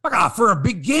 For a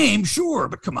big game, sure,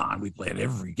 but come on, we play it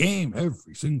every game,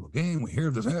 every single game. We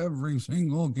hear this every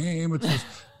single game. It's just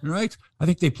right. I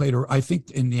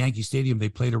think in the Yankee Stadium they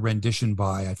played a rendition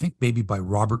by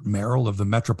Robert Merrill of the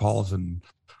Metropolitan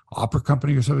Opera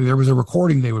Company or something. There was a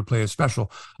recording they would play,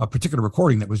 a particular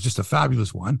recording that was just a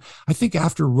fabulous one. I think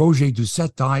after Roger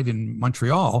Doucette died in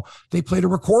Montreal, they played a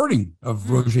recording of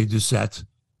Roger Doucette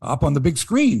up on the big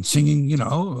screen singing,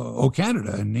 "O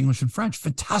Canada" in English and French.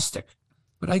 Fantastic.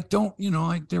 But I don't,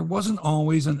 there wasn't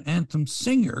always an anthem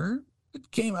singer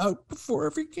It came out before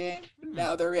every game. And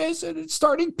now there is, and it's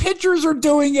starting pitchers are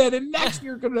doing it. And next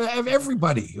you're going to have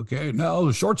everybody. Okay, now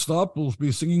the shortstop will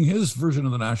be singing his version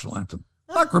of the national anthem.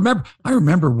 I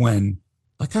remember when,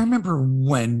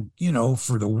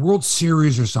 for the World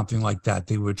Series or something like that,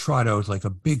 they would trot out like a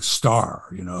big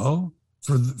star,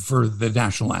 for the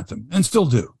national anthem, and still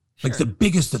do. Like the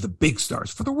biggest of the big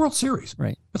stars for the World Series.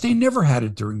 Right. But they never had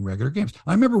it during regular games.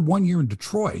 I remember one year in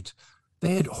Detroit,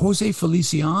 they had Jose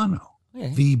Feliciano,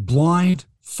 the blind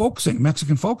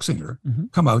Mexican folk singer,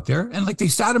 come out there, and like they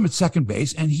sat him at second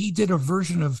base, and he did a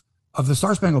version of the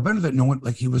Star Spangled Banner that no one,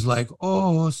 like he was like,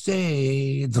 oh,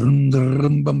 say, drum,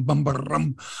 drum, bum, bum,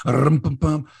 bum, rum, bum,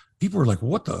 bum. People were like,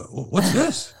 what's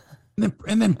this?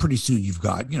 And then pretty soon you've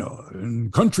got,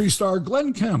 and country star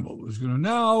Glenn Campbell who's going to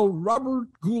now Robert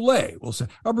Goulet.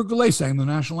 Robert Goulet sang the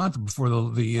national anthem before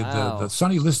the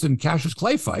Sonny Liston Cassius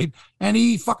Clay fight, and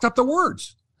he fucked up the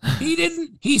words.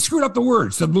 He screwed up the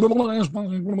words.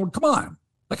 Come on.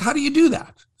 Like, how do you do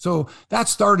that? So that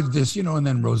started this, and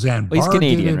then Roseanne Barr he's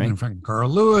Canadian, did it, right? and Frank Carl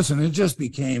Lewis, and it just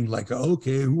became like,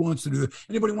 okay, who wants to do it?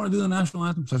 Anybody want to do the national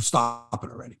anthem? So stop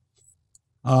it already.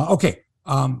 Okay.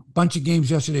 Bunch of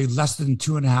games yesterday, less than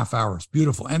 2.5 hours.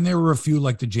 Beautiful. And there were a few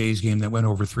like the Jays game that went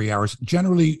over 3 hours.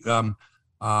 Generally,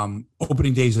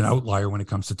 opening day is an outlier when it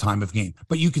comes to time of game.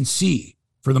 But you can see,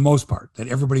 for the most part, that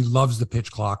everybody loves the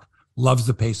pitch clock, loves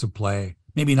the pace of play.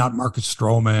 Maybe not Marcus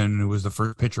Stroman, who was the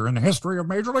first pitcher in the history of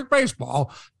Major League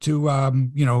Baseball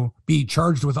to, be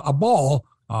charged with a ball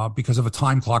because of a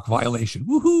time clock violation.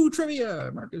 Woohoo,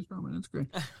 trivia, Marcus Stroman. That's great.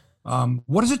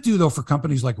 What does it do, though, for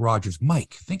companies like Rogers?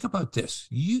 Mike, think about this.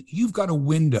 You've got a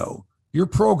window. Your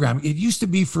program, it used to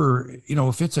be for,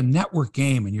 if it's a network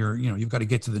game and you've got to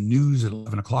get to the news at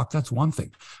 11 o'clock, that's one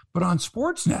thing. But on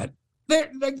Sportsnet,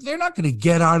 they're not going to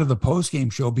get out of the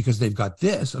postgame show because they've got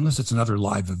this, unless it's another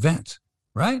live event,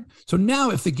 right? So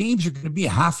now if the games are going to be a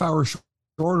half hour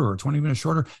shorter or 20 minutes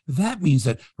shorter, that means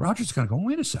that Rogers is going to go,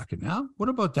 wait a second now. What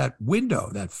about that window,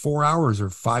 that 4 hours or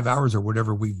 5 hours or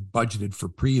whatever we've budgeted for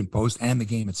pre and post and the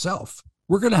game itself?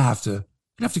 We're going to have to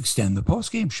extend the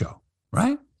post game show,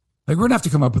 right? Like we're going to have to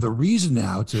come up with a reason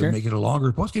now to make it a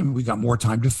longer post game. We got more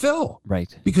time to fill,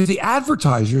 right? Because the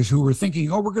advertisers who were thinking,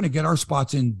 we're going to get our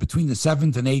spots in between the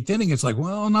 7th and 8th inning, it's like,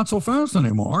 well, not so fast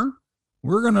anymore.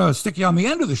 We're going to stick you on the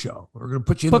end of the show. We're going to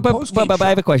put you in the post-game But I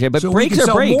have a question. But so breaks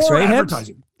are breaks, right?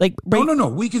 Advertising. No.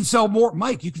 We can sell more.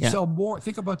 Mike, you can Yeah. sell more.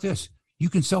 Think about this. You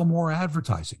can sell more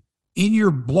advertising in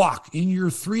your block, in your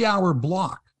 3-hour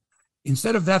block.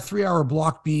 Instead of that 3-hour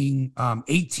block being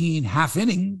 18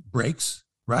 half-inning breaks,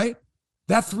 right?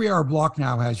 That 3-hour block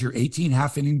now has your 18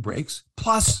 half-inning breaks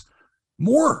plus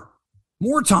more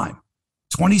time.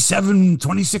 27,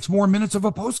 26 more minutes of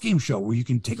a post-game show where you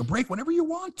can take a break whenever you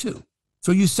want to.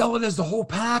 So you sell it as the whole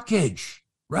package,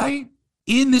 right?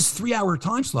 In this 3-hour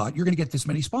time slot, you're going to get this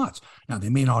many spots. Now, they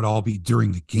may not all be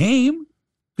during the game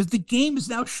because the game is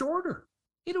now shorter.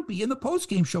 It'll be in the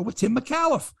post-game show with Tim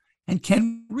McAuliffe and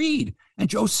Ken Reed and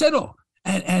Joe Siddle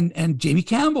and Jamie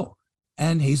Campbell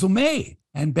and Hazel May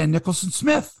and Ben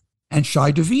Nicholson-Smith and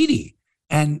Shai Davidi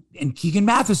and Keegan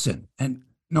Matheson. And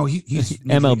no, he's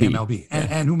MLB.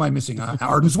 And who am I missing?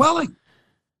 Arden Zwelling.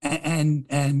 And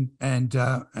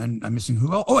I'm missing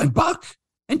who else? Oh, and Buck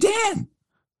and Dan.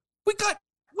 We got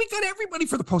everybody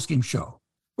for the post-game show.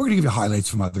 We're going to give you highlights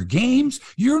from other games.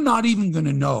 You're not even going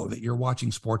to know that you're watching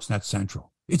Sportsnet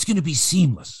Central. It's going to be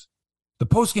seamless. The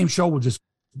post-game show will just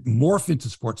morph into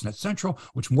Sportsnet Central,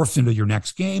 which morphs into your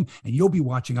next game, and you'll be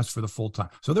watching us for the full time.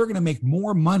 So they're going to make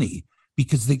more money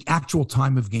because the actual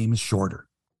time of game is shorter.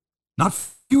 Not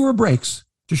fewer breaks,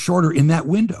 just shorter in that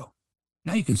window.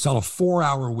 Now you can sell a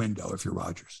 4-hour window if you're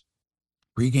Rogers.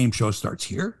 Pre-game show starts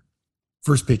here.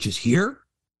 First pitch is here.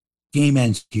 Game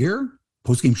ends here.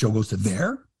 Post-game show goes to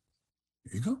there.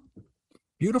 There you go.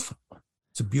 Beautiful.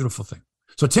 It's a beautiful thing.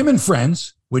 So Tim and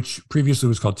Friends, which previously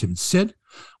was called Tim and Sid,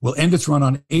 will end its run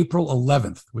on April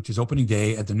 11th, which is opening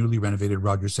day at the newly renovated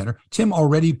Rogers Center. Tim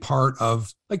already part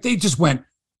of, they just went,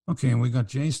 okay, and we got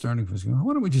Jay starting.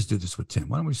 Why don't we just do this with Tim?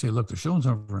 Why don't we say, look, the show's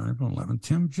over on April 11th.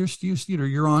 Tim,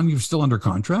 you're still under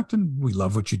contract, and we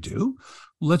love what you do.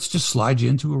 Let's just slide you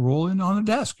into a role on a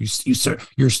desk.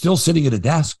 You're still sitting at a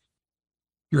desk.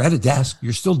 You're at a desk.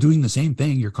 You're still doing the same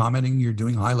thing. You're commenting. You're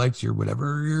doing highlights. You're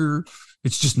whatever.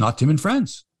 It's just not Tim and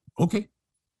Friends. Okay.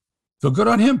 So good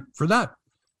on him for that.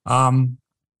 Longer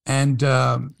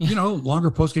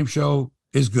postgame show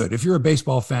is good. If you're a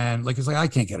baseball fan, I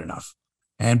can't get enough.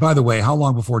 And by the way, how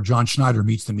long before John Schneider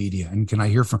meets the media? And can I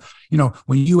hear from,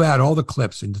 when you add all the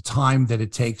clips and the time that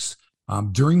it takes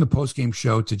during the postgame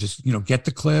show to just, get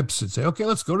the clips and say, okay,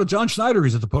 let's go to John Schneider.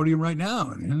 He's at the podium right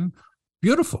now. And,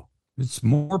 beautiful. It's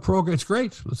more program. It's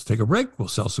great. Let's take a break. We'll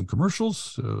sell some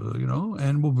commercials,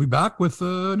 and we'll be back with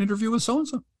an interview with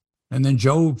so-and-so. And then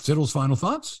Joe Siddle's final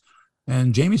thoughts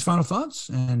and Jamie's final thoughts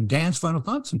and Dan's final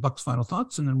thoughts and Buck's final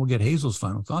thoughts. And then we'll get Hazel's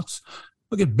final thoughts.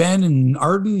 We'll get Ben and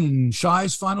Arden and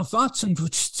Shai's final thoughts. And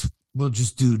we'll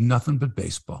just do nothing but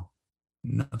baseball.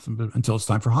 Nothing but until it's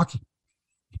time for hockey.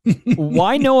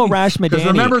 Why no Arash Madani? Because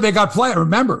remember, they got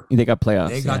playoffs.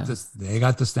 They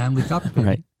got the Stanley Cup.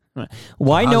 Right.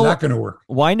 Why How's that going to work?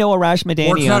 Why no Arash Madani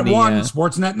Sportsnet on the 1,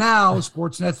 Sportsnet Now,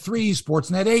 Sportsnet 3,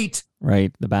 Sportsnet 8.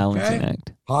 Right, the balancing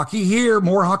act. Hockey here,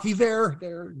 more hockey there,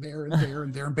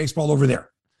 and baseball over there.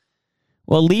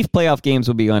 Well, Leaf playoff games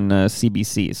will be on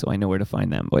CBC, so I know where to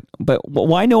find them. But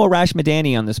why no Arash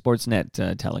Madani on the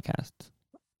Sportsnet telecast?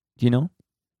 Do you know?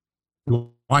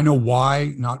 I know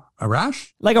why not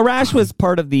Arash. Like Arash was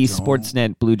part of the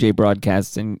Sportsnet Blue Jay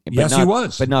broadcasts, he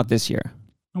was, but not this year.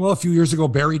 Well, a few years ago,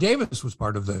 Barry Davis was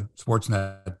part of the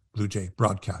Sportsnet Blue Jay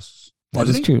broadcasts. That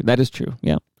is true. That is true.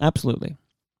 Yeah, absolutely.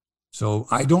 So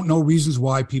I don't know reasons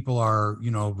why people are,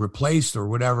 replaced or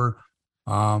whatever.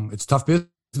 It's tough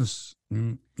business,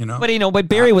 But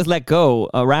Barry was let go.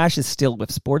 Arash is still with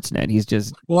Sportsnet. He's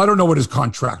just... Well, I don't know what his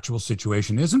contractual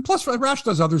situation is. And plus, Arash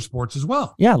does other sports as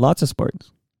well. Yeah, lots of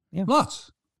sports. Yeah.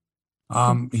 Lots.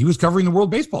 He was covering the World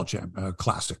Baseball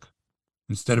Classic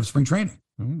instead of spring training.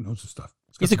 Who knows this stuff?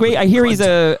 I hear he's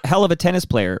a hell of a tennis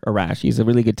player, Arash. He's a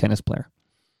really good tennis player.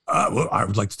 Well, I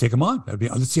would like to take him on.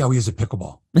 Let's see how he is at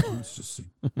pickleball. Let's just see.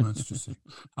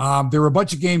 There were a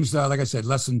bunch of games, like I said,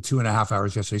 less than 2.5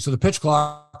 hours yesterday. So the pitch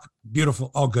clock,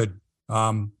 beautiful, all good.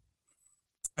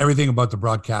 Everything about the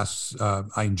broadcasts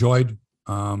I enjoyed.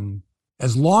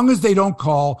 As long as they don't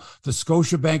call the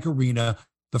Scotiabank Arena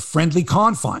the friendly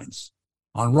confines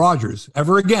on Rogers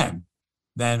ever again,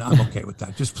 then I'm okay with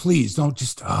that. Just please don't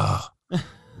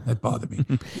that bothered me.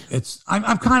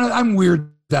 I'm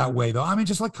weird that way though. I mean,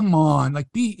 just come on,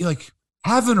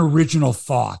 have an original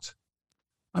thought.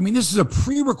 I mean, this is a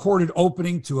pre-recorded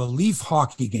opening to a Leaf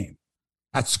hockey game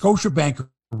at Scotiabank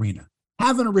Arena.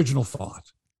 Have an original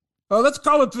thought. Oh, let's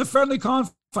call it the friendly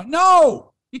confine.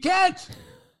 No, you can't.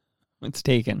 It's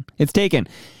taken.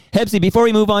 Hebsy, before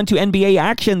we move on to NBA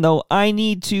action though, I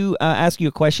need to ask you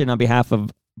a question on behalf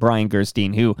of Brian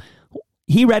Gerstein, who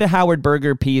he read a Howard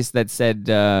Berger piece that said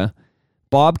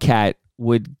Bobcat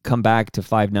would come back to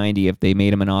 $590 if they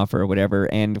made him an offer or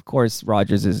whatever. And of course,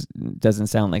 Rogers doesn't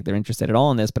sound like they're interested at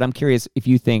all in this. But I'm curious if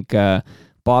you think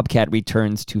Bobcat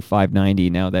returns to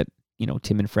 $590 now that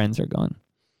Tim and friends are gone.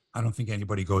 I don't think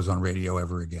anybody goes on radio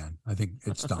ever again. I think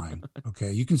it's dying.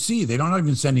 Okay, you can see they're not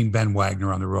even sending Ben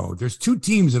Wagner on the road. There's 2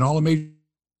 teams in all of Major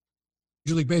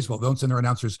League Baseball that don't send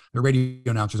their radio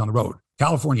announcers on the road: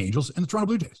 California Angels and the Toronto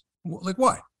Blue Jays.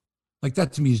 Why?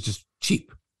 That to me is just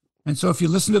cheap. And so if you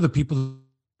listen to the people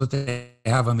that they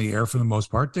have on the air, for the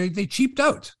most part, they cheaped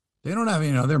out. They don't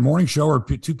have, their morning show or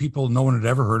 2 people no one had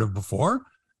ever heard of before.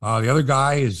 The other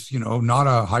guy is, not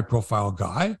a high profile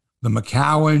guy. The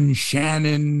McCowan,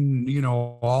 Shannon,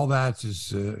 all that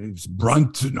is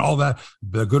Brunt and all that.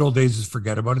 The good old days is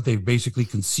forget about it. They've basically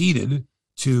conceded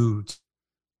to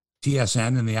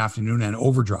TSN in the afternoon and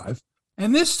Overdrive.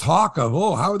 And this talk of,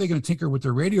 how are they going to tinker with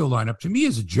their radio lineup, to me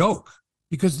is a joke,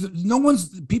 because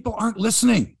people aren't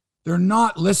listening. They're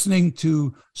not listening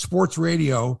to sports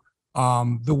radio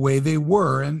the way they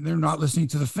were, and they're not listening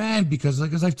to the Fan because,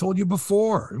 as I've told you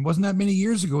before, it wasn't that many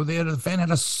years ago, the Fan had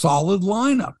a solid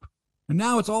lineup. And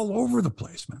now it's all over the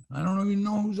place, man. I don't even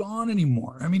know who's on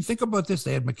anymore. I mean, think about this.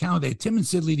 They had McCowan. They had Tim and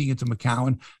Sid leading into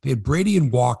McCowan. They had Brady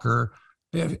and Walker.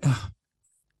 They have,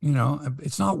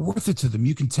 it's not worth it to them.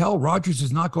 You can tell Rogers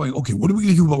is not going, okay, what are we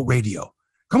going to do about radio?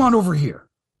 Come on over here.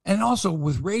 And also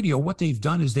with radio, what they've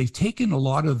done is they've taken a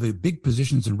lot of the big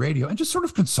positions in radio and just sort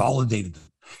of consolidated them.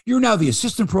 You're now the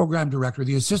assistant program director,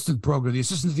 the assistant,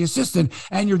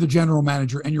 and you're the general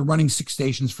manager, and you're running 6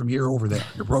 stations from here over there.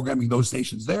 You're programming those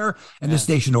stations there and this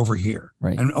station over here.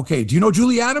 Right. And okay, do you know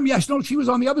Julie Adam? Yes, no, she was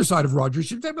on the other side of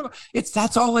Rogers.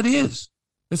 That's all it is.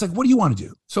 It's what do you want to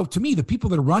do? So to me, the people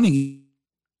that are running,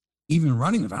 I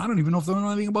don't even know if they know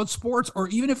anything about sports, or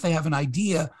even if they have an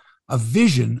idea, a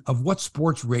vision of what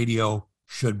sports radio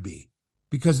should be,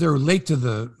 because they're late to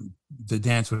the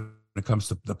dance when it comes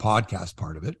to the podcast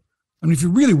part of it. I mean, if you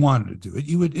really wanted to do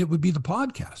it, it would be the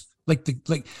podcast.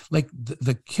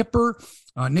 The Kipper,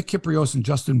 Nick Kiprios and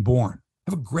Justin Bourne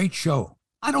have a great show.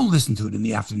 I don't listen to it in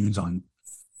the afternoons on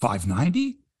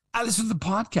 590. I listen to the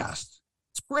podcast.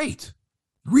 It's great.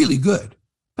 Really good.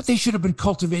 But they should have been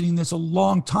cultivating this a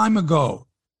long time ago.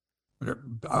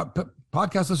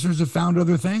 Podcast listeners have found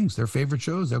other things, their favorite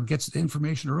shows. They'll get the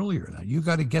information earlier. You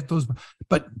got to get those.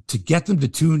 But to get them to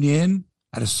tune in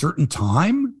at a certain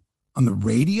time on the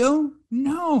radio?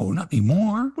 No, not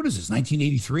anymore. What is this,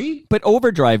 1983? But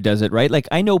Overdrive does it, right? Like,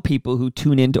 I know people who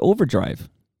tune into Overdrive,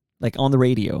 like on the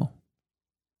radio.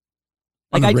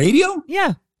 On the radio?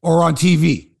 Yeah. Or on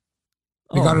TV?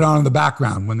 They got it on in the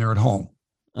background when they're at home.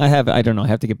 I don't know. I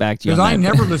have to get back to you. Because I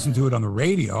never listen to it on the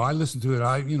radio. I listen to it.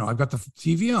 I've got the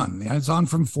TV on. It's on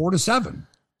from 4 to 7.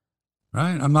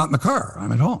 Right? I'm not in the car.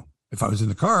 I'm at home. If I was in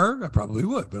the car, I probably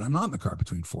would, but I'm not in the car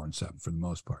between 4 and 7 for the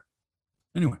most part.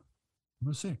 Anyway,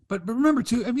 we'll see. But remember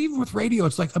too, I mean, even with radio,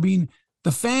 it's like, I mean,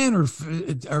 the fan or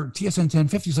TSN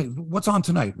 1050 is like, what's on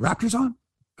tonight? Raptors on?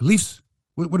 Leafs?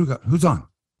 What do we got? Who's on?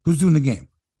 Who's doing the game?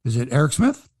 Is it Eric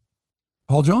Smith?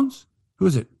 Paul Jones? Who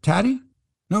is it? Taddy?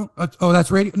 No.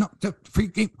 That's radio. No. Free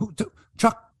game.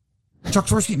 Chuck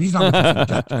Swirsky. He's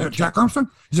not. Jack Armstrong.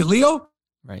 Is it Leo?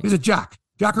 Right. Is it Jack?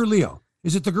 Jack or Leo?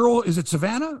 Is it the girl? Is it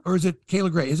Savannah or is it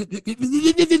Kayla Gray? Is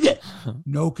it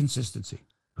no consistency?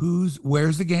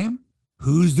 Where's the game?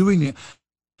 Who's doing it?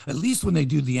 At least when they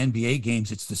do the NBA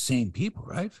games, it's the same people,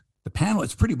 right? The panel,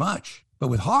 it's pretty much. But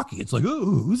with hockey, it's like, oh,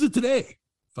 who's it today?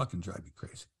 Fucking drive me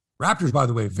crazy. Raptors, by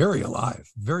the way, very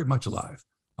alive, very much alive.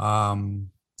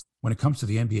 When it comes to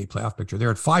the NBA playoff picture,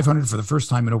 they're at 500 for the first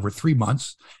time in over 3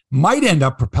 months. Might end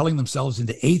up propelling themselves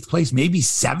into 8th place, maybe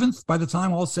 7th by the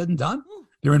time all's said and done.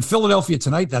 They're in Philadelphia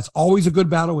tonight. That's always a good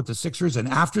battle with the Sixers. And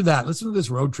after that, listen to this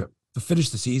road trip to finish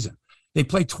the season. They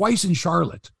play twice in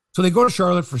Charlotte. So they go to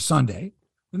Charlotte for Sunday.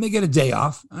 Then they get a day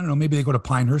off. I don't know, maybe they go to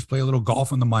Pinehurst, play a little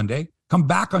golf on the Monday, come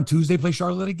back on Tuesday, play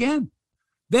Charlotte again.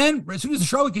 Then as soon as the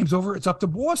Charlotte game's over, it's up to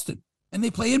Boston. And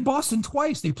they play in Boston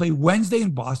twice. They play Wednesday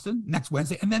in Boston, next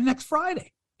Wednesday, and then next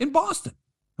Friday in Boston.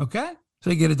 Okay? So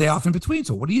they get a day off in between.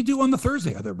 So what do you do on the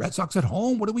Thursday? Are the Red Sox at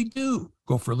home? What do we do?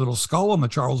 Go for a little skull on the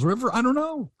Charles River? I don't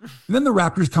know. And then the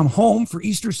Raptors come home for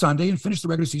Easter Sunday and finish the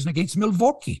regular season against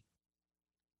Milwaukee.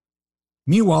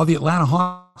 Meanwhile, the Atlanta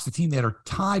Hawks, the team that are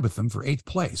tied with them for 8th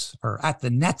place, are at the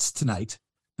Nets tonight,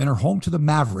 then are home to the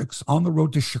Mavericks, on the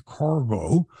road to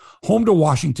Chicago, home to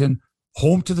Washington,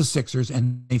 home to the Sixers,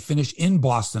 and they finish in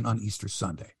Boston on Easter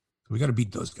Sunday. So we got to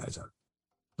beat those guys out.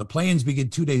 The play-ins begin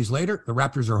 2 days later. The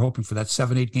Raptors are hoping for that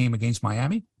 7-8 game against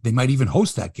Miami. They might even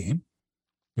host that game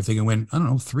if they can win,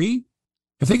 3.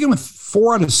 If they can win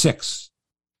 4 out of 6,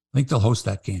 I think they'll host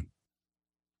that game.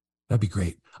 That'd be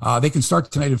great. They can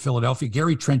start tonight in Philadelphia.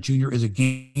 Gary Trent Jr. is a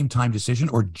game-time decision,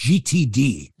 or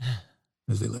GTD,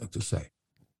 as they like to say,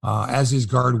 as his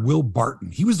guard, Will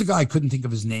Barton. He was the guy I couldn't think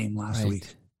of his name last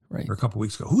week. Right. Or a couple of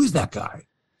weeks ago. Who is that guy?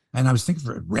 And I was thinking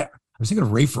of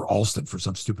Rafer Alston for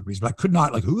some stupid reason, but I could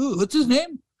not, what's his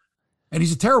name? And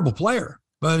he's a terrible player,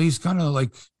 but he's kind of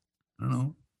like, I don't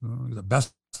know, the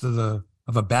best of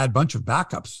a bad bunch of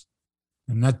backups.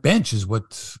 And that bench is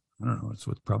what, I don't know, it's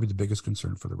what's probably the biggest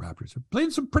concern for the Raptors. They're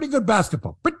playing some pretty good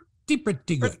basketball. Pretty good.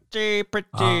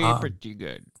 Pretty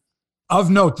good. Of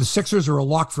note, the Sixers are a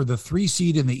lock for the 3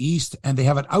 seed in the East, and they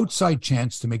have an outside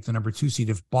chance to make the number 2 seed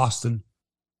if Boston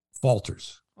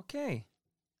falters. Okay.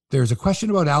 There's a question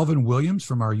about Alvin Williams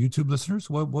from our YouTube listeners.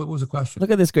 What was the question?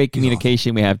 Look at this great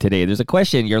communication we have today. There's a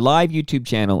question, your live YouTube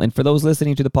channel. And for those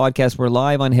listening to the podcast, we're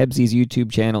live on Hebsy's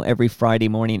YouTube channel every Friday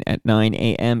morning at 9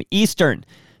 a.m. Eastern.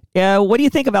 What do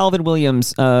you think of Alvin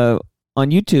Williams on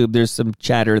YouTube? There's some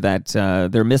chatter that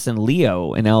they're missing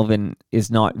Leo and Alvin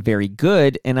is not very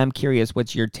good. And I'm curious,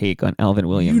 what's your take on Alvin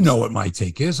Williams? You know what my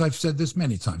take is. I've said this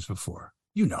many times before.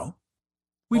 You know.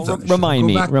 We've done this.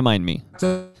 Remind me.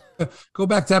 Go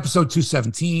back to episode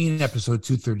 217, episode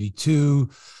 232.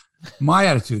 My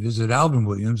attitude is that Alvin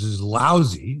Williams is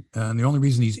lousy, and the only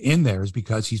reason he's in there is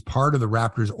because he's part of the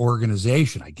Raptors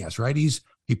organization, I guess, right?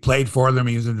 He played for them.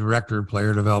 He was a director of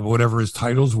player development, whatever his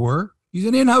titles were. He's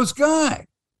an in-house guy.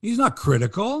 He's not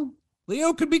critical.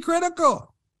 Leo could be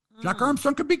critical. Jack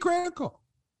Armstrong could be critical.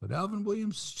 But Alvin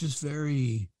Williams is just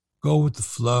very go with the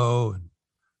flow.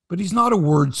 But he's not a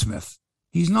wordsmith.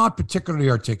 He's not particularly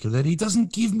articulate. He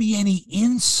doesn't give me any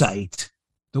insight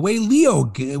the way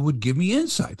Leo would give me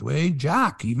insight, the way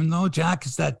Jack, even though Jack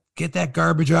is get that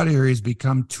garbage out of here, he's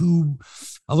become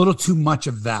a little too much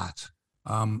of that,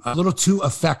 a little too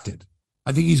affected.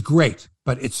 I think he's great,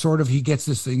 but it's sort of, he gets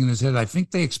this thing in his head. I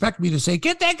think they expect me to say,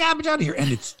 get that garbage out of here.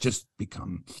 And it's just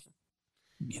become,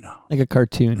 like a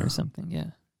cartoon or something.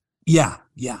 Yeah.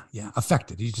 Yeah.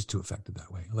 Affected. He's just too affected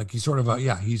that way. Like he's sort of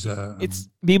he's a.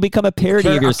 You become a parody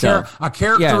of yourself. A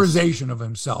characterization of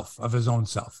himself, of his own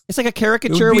self. It's like a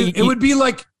caricature. It would be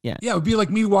like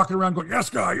me walking around going, yes,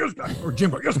 guy, or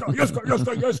Jim, yes, guy, yes, guy, yes,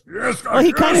 guy, yes, guy. Well,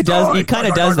 he kind of does. He kind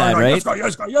of does that, right?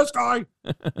 Yes, guy.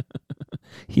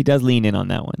 He does lean in on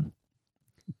that one.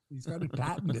 He's got it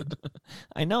patented.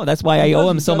 I know. That's why I owe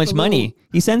him so much money.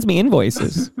 He sends me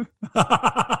invoices.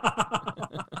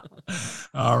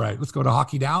 All right, let's go to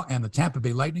hockey now. And the Tampa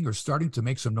Bay Lightning are starting to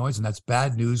make some noise, and that's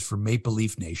bad news for Maple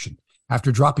Leaf Nation.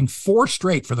 After dropping 4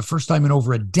 straight for the first time in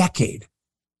over a decade,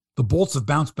 the Bolts have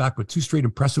bounced back with 2 straight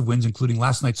impressive wins, including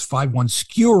last night's 5-1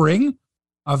 skewering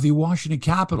of the Washington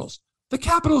Capitals. The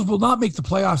Capitals will not make the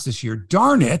playoffs this year.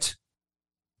 Darn it.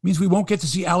 Means we won't get to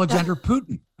see Alexander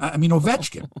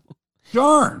Ovechkin.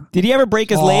 Darn. Did he ever break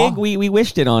his leg? We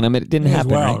wished it on him. It didn't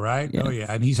happen. Well, right? Yeah. Oh, yeah.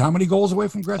 And he's how many goals away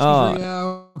from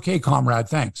Gretzky? Okay, comrade.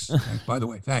 Thanks. By the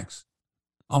way, thanks.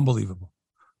 Unbelievable.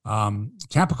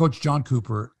 Tampa coach John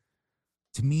Cooper,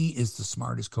 to me, is the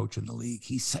smartest coach in the league.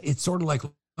 It's sort of like,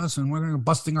 listen, we're going to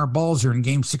busting our balls here in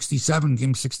game 67,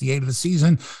 game 68 of the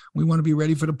season. We want to be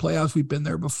ready for the playoffs. We've been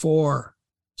there before.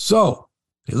 So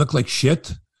they look like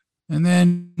shit. And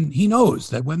then he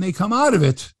knows that when they come out of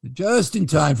it, just in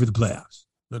time for the playoffs,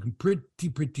 looking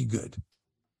pretty good.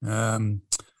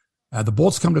 The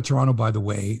Bolts come to Toronto, by the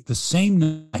way, the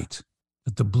same night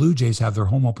that the Bluejays have their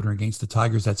home opener against the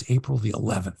Tigers. That's April the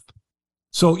 11th.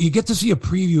 So you get to see a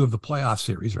preview of the playoff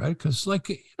series, right? Because,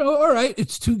 all right,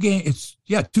 it's 2 games.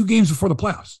 It's 2 games before the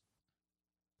playoffs.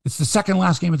 It's the second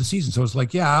last game of the season. So it's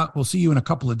like, we'll see you in a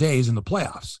couple of days in the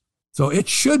playoffs. So it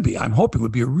should be, I'm hoping,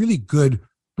 would be a really good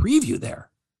preview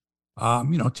there.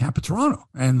 Tampa, Toronto,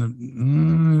 and the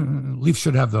Leafs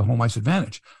should have the home ice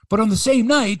advantage. But on the same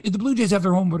night, the Blue Jays have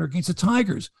their home opener against the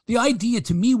Tigers. The idea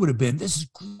to me would have been, this is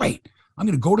great. I'm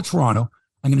going to go to Toronto.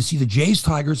 I'm going to see the Jays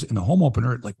Tigers in the home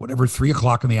opener at 3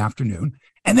 o'clock in the afternoon.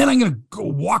 And then I'm going to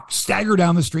go stagger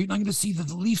down the street, and I'm going to see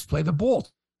the Leafs play the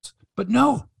Bolts. But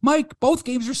no, Mike, both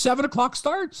games are 7 o'clock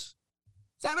starts.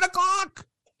 7 o'clock.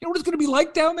 You know what it's going to be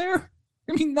like down there?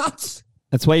 I mean, nuts.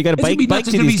 That's why you got to bike to these games.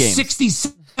 It's going to be 60,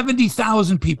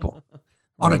 70,000 people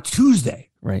on a Tuesday.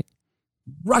 Right.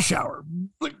 Rush hour.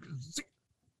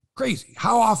 Crazy.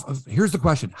 How often? Here's the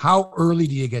question. How early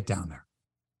do you get down there?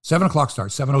 7 o'clock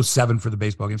start, 7:07 for the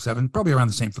baseball game, 7, probably around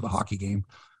the same for the hockey game.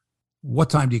 What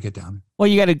time do you get down there? Well,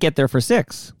 you got to get there for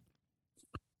 6.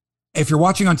 If you're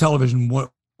watching on television,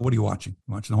 what are you watching?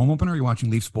 You watching the home opener or are you watching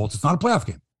Leafs Bolts? It's not a playoff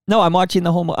game. No, I'm watching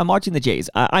I'm watching the Jays.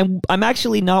 I'm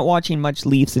actually not watching much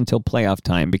Leafs until playoff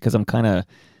time because I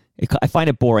find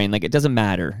it boring. It doesn't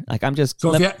matter. I'm just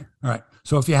all right.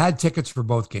 So if you had tickets for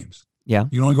both games, yeah,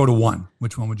 you only go to one.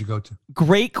 Which one would you go to?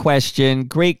 Great question.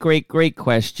 Great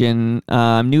question.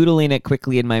 I'm noodling it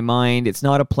quickly in my mind. It's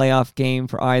not a playoff game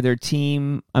for either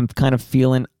team. I'm kind of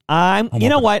feeling you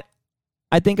know what?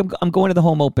 I think I'm going to the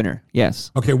home opener.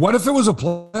 Yes. Okay. What if it was a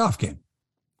playoff game?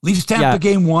 Leafs Tampa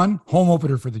game 1, home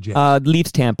opener for the Jays.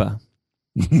 Leafs Tampa.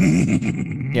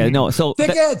 Yeah, no. So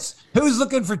tickets. Who's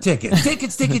looking for tickets?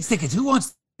 Tickets. Who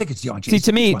wants tickets, John? See,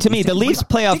 to me, the Leafs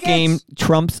playoff game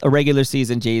trumps a regular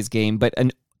season Jays game, but a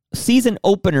season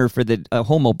opener for the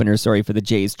home opener, for the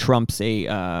Jays trumps a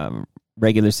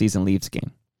regular season Leafs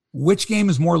game. Which game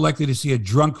is more likely to see a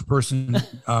drunk person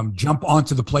jump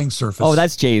onto the playing surface? Oh,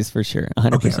 that's Jays for sure.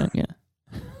 100%. Right. Yeah.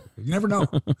 You never know.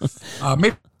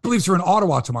 Maple Leafs are in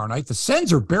Ottawa tomorrow night. The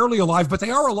Sens are barely alive, but they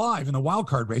are alive in the wild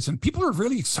card race, and people are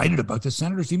really excited about the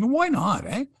Senators team. And why not,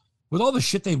 eh? With all the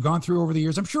shit they've gone through over the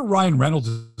years, I'm sure Ryan Reynolds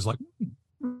is like,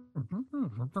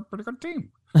 pretty good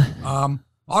team.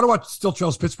 Ottawa still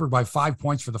trails Pittsburgh by 5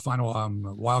 points for the final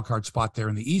wild card spot there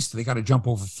in the East. They got to jump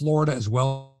over Florida as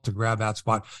well to grab that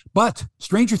spot. But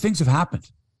stranger things have happened.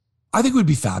 I think it would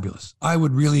be fabulous. I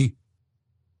would really,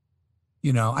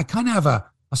 I kind of have a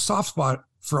soft spot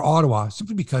for Ottawa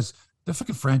simply because the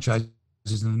fucking franchise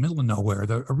is in the middle of nowhere.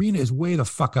 The arena is way the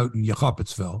fuck out in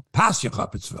Yachopetsville, past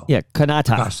Yachopetsville. Yeah,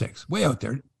 Kanata. Gosh sakes, way out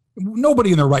there.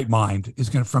 Nobody in their right mind is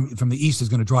going to from the East is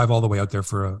going to drive all the way out there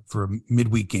for a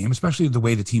midweek game, especially the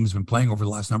way the team's been playing over the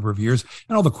last number of years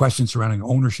and all the questions surrounding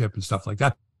ownership and stuff like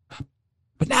that.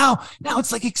 But now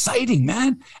it's exciting,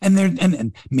 man.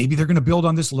 And maybe they're going to build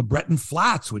on this LeBreton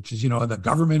Flats, which is, the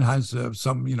government has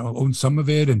owns some of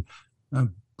it, and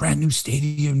brand new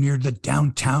stadium near the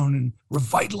downtown and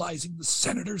revitalizing the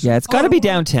Senators. Yeah, it's got to be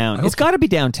downtown. It's got to be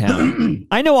downtown.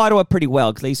 I know Ottawa pretty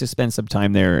well because I used to spend some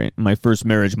time there. In my first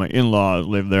marriage, my in-laws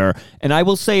lived there. And I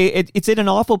will say it's in an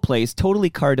awful place, totally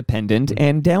car dependent.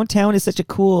 And downtown is such a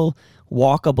cool,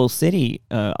 walkable city,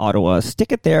 Ottawa.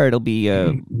 Stick it there. It'll be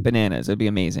bananas. It'll be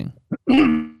amazing.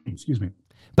 Excuse me.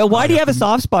 But why do you have a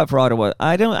soft spot for Ottawa?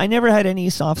 I never had any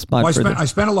soft spot for them. I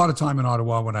spent a lot of time in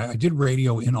Ottawa when I did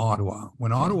radio in Ottawa.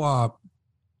 When Ottawa,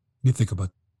 you think about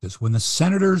this, when the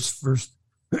Senators first,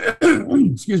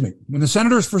 excuse me, when the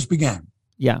Senators first began.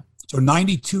 Yeah. So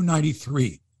 92,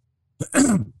 93,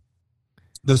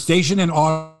 the station in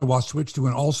Ottawa switched to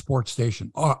an all sports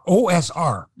station,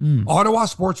 OSR, Ottawa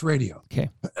Sports Radio. Okay.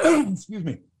 Excuse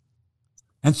me.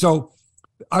 And so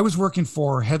I was working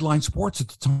for Headline Sports at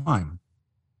the time,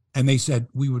 and they said,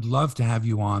 we would love to have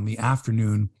you on the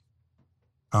afternoon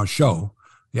show,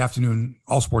 the afternoon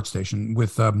all sports station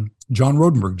with John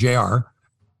Rodenberg, JR.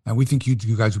 And we think you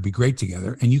guys would be great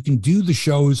together. And you can do the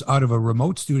shows out of a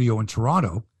remote studio in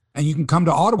Toronto, and you can come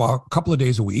to Ottawa a couple of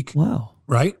days a week. Wow.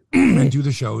 Right? And do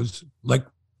the shows like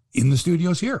in the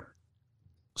studios here.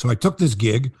 So I took this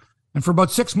gig, and for about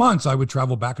 6 months, I would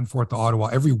travel back and forth to Ottawa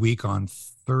every week on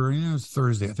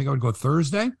Thursday. I think I would go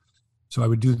Thursday. So I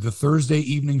would do the Thursday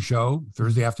evening show,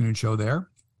 Thursday afternoon show there,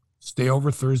 stay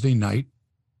over Thursday night,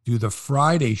 do the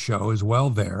Friday show as well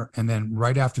there. And then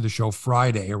right after the show,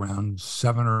 Friday around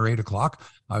 7 or 8 o'clock,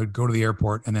 I would go to the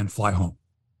airport and then fly home.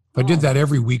 I did that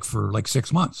every week for like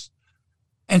 6 months.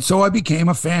 And so I became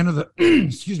a fan of the,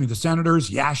 the Senators.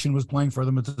 Yashin was playing for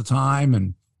them at the time,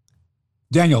 and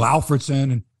Daniel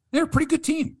Alfredson, and they're a pretty good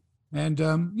team. And,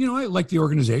 I like the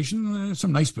organization.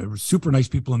 Some super nice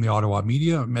people in the Ottawa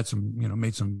media. I met some,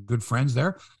 made some good friends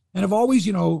there, and I've always,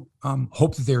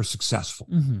 hoped that they're successful.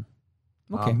 Mm-hmm.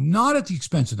 Okay. Not at the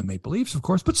expense of the Maple Leafs, of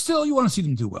course, but still you want to see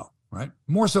them do well, right?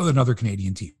 More so than other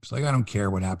Canadian teams. Like, I don't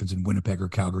care what happens in Winnipeg or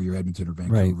Calgary or Edmonton or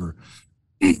Vancouver.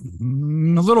 Right.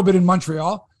 A little bit in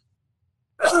Montreal.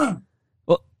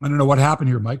 Well, I don't know what happened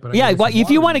here, Mike. But if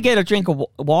you want to get a drink of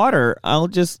water, I'll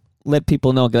just let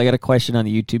people know. I got a question on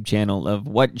the YouTube channel of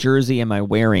what jersey am I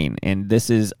wearing, and this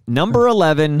is number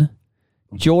 11,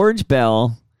 George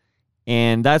Bell,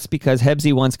 and that's because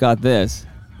Hebsy once got this.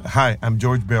 Hi, I'm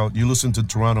George Bell. You listen to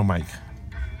Toronto Mike.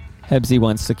 Hebsy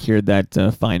once secured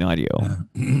that fine audio.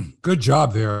 Good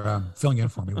job there, filling in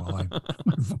for me while I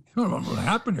don't know what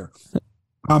happened here.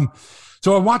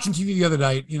 So I'm watching TV the other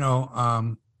night.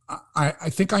 I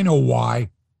think I know why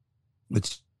the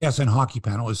TSN hockey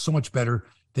panel is so much better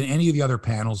than any of the other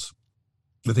panels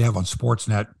that they have on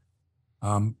Sportsnet,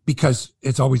 because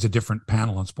it's always a different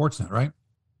panel on Sportsnet, right?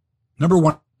 Number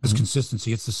one is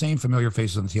consistency. It's the same familiar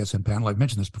faces on the TSN panel. I've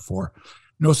mentioned this before.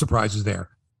 No surprises there.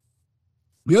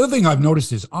 The other thing I've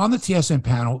noticed is on the TSN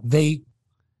panel,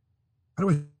 how do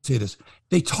I say this?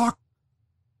 They talk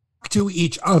to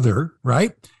each other,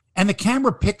 right? And the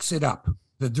camera picks it up.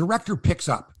 The director picks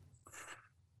up.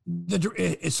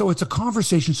 So it's a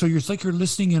conversation. So it's like you're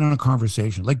listening in on a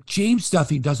conversation. Like James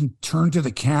Duthie doesn't turn to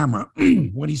the camera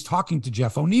when he's talking to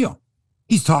Jeff O'Neill.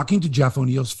 He's talking to Jeff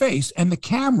O'Neill's face, and the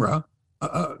camera,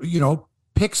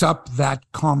 picks up that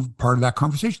part of that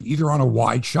conversation, either on a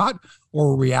wide shot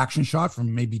or a reaction shot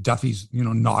from maybe Duthie's,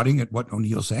 nodding at what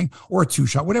O'Neill's saying, or a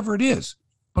 2-shot, whatever it is.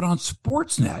 But on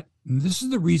Sportsnet, and this is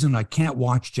the reason I can't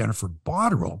watch Jennifer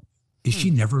Botterill, is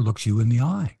she never looks you in the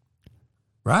eye,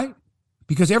 right?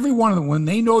 Because every one of them, when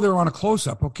they know they're on a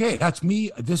close-up, okay, that's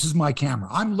me, this is my camera.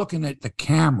 I'm looking at the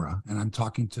camera, and I'm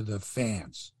talking to the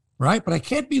fans, right? But I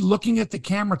can't be looking at the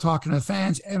camera talking to the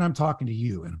fans, and I'm talking to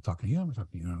you, and I'm talking to you, I'm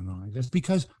talking to you. No, that's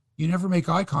because you never make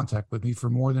eye contact with me for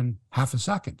more than half a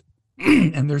second.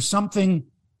 And there's something,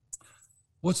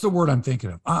 what's the word I'm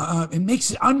thinking of? It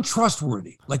makes it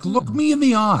untrustworthy. Like, look me in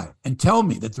the eye and tell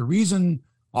me that the reason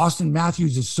Austin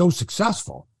Matthews is so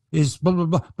successful is blah, blah,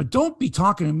 blah. But don't be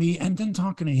talking to me and then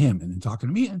talking to him and then talking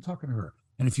to me and talking to her.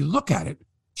 And if you look at it,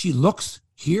 she looks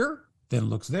here, then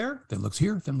looks there, then looks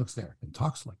here, then looks there, and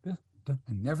talks like this,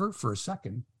 and never for a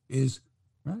second is,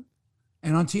 right?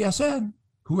 And on TSN,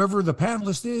 whoever the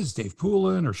panelist is, Dave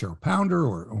Poulin or Cheryl Pounder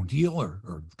or O'Neill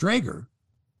or Drager,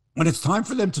 when it's time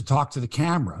for them to talk to the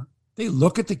camera, they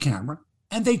look at the camera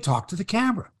and they talk to the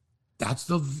camera. That's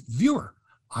the viewer.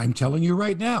 I'm telling you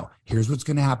right now, here's what's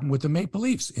going to happen with the Maple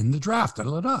Leafs in the draft. Da,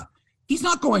 da, da, da. He's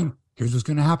not going, here's what's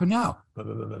going to happen now. Da,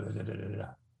 da, da, da, da, da, da.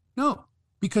 No,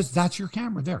 because that's your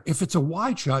camera there. If it's a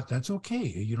wide shot, that's okay.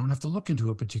 You don't have to look into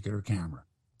a particular camera.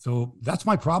 So that's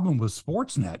my problem with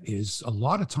Sportsnet is a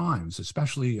lot of times,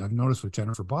 especially I've noticed with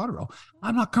Jennifer Botterill,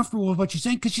 I'm not comfortable with what she's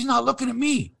saying because she's not looking at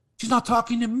me. She's not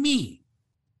talking to me.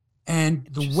 And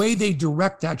the way they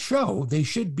direct that show,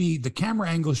 the camera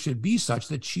angle should be such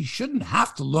that she shouldn't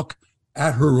have to look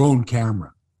at her own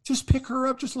camera. Just pick her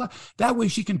up. That way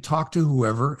she can talk to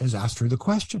whoever has asked her the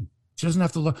question. She doesn't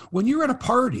have to look. When you're at a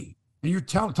party and you're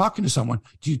talking to someone,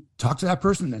 do you talk to that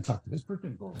person and then talk to this person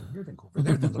and go over here, then go over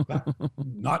there, then look back?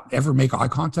 Not ever make eye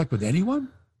contact with anyone?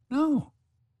 No.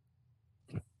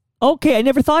 Okay, I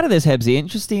never thought of this, Hebsy.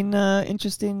 Interesting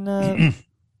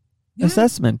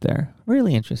assessment there.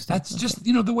 Really interesting. That's just,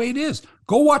 the way it is.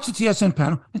 Go watch the TSN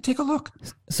panel and take a look.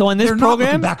 So on this They're program, not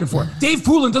looking back and forth. Dave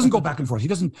Poulin doesn't go back and forth. He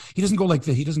doesn't go like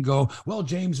this. He doesn't go, well,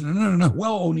 James, no.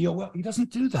 Well, O'Neill, well, he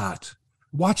doesn't do that.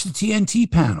 Watch the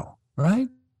TNT panel, right?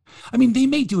 I mean, they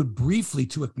may do it briefly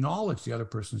to acknowledge the other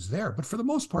person's there, but for the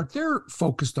most part, they're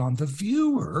focused on the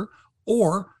viewer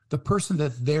or the person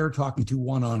that they're talking to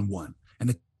one-on-one. And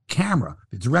the camera,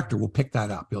 the director will pick that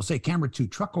up. He'll say, camera 2,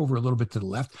 truck over a little bit to the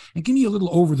left and give me a little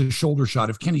over-the-shoulder shot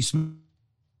of Kenny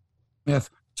Smith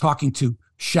talking to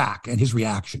Shaq and his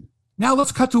reaction. Now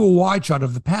let's cut to a wide shot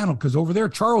of the panel because over there,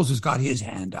 Charles has got his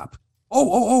hand up.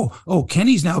 Oh,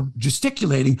 Kenny's now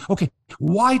gesticulating. Okay,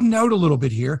 widen out a little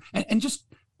bit here and just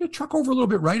truck over a little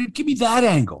bit, right? And give me that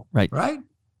angle, right?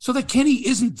 So that Kenny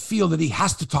isn't feel that he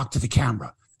has to talk to the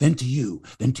camera, then to you,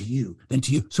 then to you, then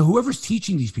to you. So whoever's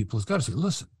teaching these people has got to say,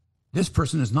 listen, this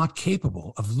person is not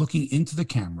capable of looking into the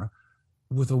camera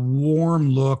with a warm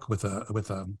look, with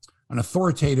an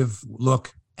authoritative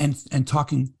look and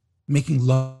talking, making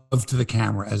love to the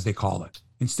camera, as they call it.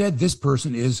 Instead, this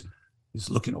person is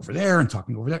looking over there and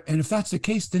talking over there. And if that's the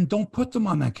case, then don't put them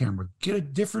on that camera. Get a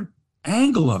different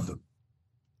angle of them.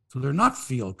 So they're not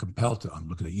feel compelled to, I'm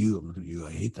looking at you.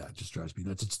 I hate that. It just drives me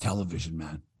nuts. It's television,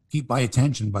 man. Keep my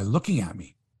attention by looking at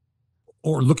me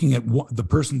or looking at the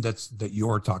person that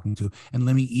you're talking to and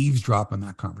let me eavesdrop on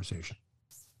that conversation.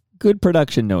 Good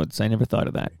production notes. I never thought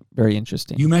of that. Very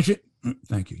interesting.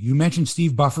 Thank you. You mentioned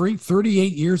Steve Buffery,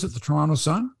 38 years at the Toronto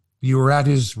Sun. You were at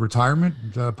his retirement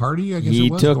party, I guess he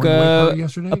it was. Took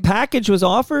yesterday. A package was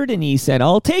offered, and he said,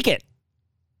 I'll take it.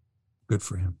 Good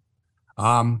for him.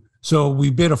 So we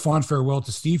bid a fond farewell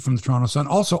to Steve from the Toronto Sun.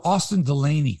 Also, Austin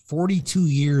Delaney, 42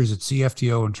 years at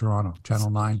CFTO in Toronto, Channel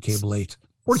 9, Cable 8.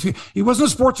 42. He wasn't a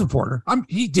sports reporter. I'm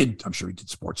sure he did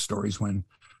sports stories when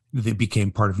they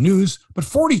became part of news, but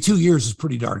 42 years is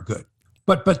pretty darn good.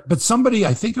 But somebody,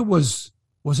 I think it was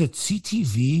it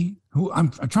CTV?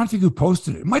 I'm trying to think who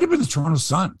posted it. It might have been the Toronto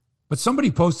Sun, but somebody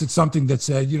posted something that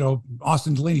said,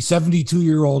 Austin Delaney,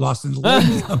 72-year-old Austin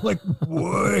Delaney. I'm like,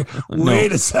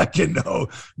 wait a second.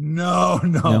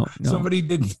 No. Somebody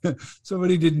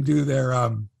didn't do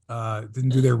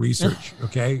their research.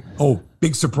 Okay. Oh,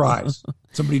 big surprise.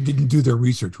 Somebody didn't do their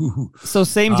research. So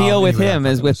same deal with him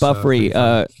as with Buffery.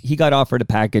 He got offered a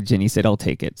package and he said, I'll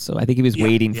take it. So I think he was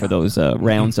waiting for those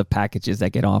rounds of packages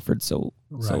that get offered so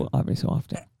obviously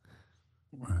often.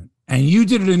 Right. And you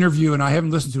did an interview, and I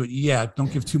haven't listened to it yet.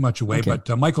 Don't give too much away. Okay.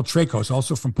 But Michael Trakos,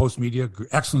 also from Post Media,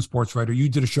 excellent sports writer. You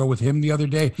did a show with him the other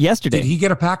day. Yesterday. Did he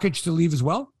get a package to leave as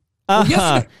well?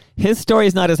 His story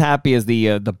is not as happy as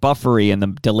the Buffery and the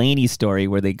Delaney story,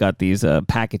 where they got these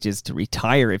packages to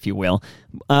retire, if you will.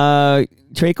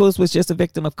 Trakos was just a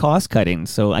victim of cost cutting,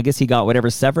 so I guess he got whatever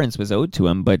severance was owed to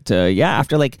him. But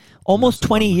after like almost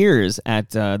 20 years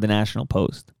at the National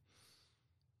Post.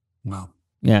 Wow.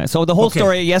 Yeah. So the whole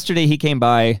story yesterday, he came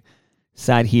by,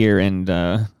 sat here,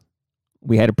 and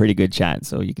we had a pretty good chat.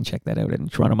 So you can check that out in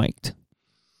Toronto Mic'd.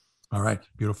 All right,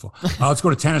 beautiful. Let's go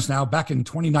to tennis now. Back in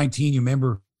 2019, you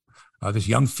remember this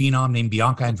young phenom named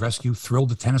Bianca Andreescu thrilled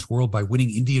the tennis world by winning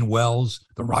Indian Wells,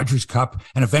 the Rogers Cup,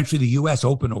 and eventually the U.S.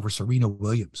 Open over Serena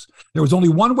Williams. There was only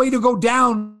one way to go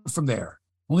down from there.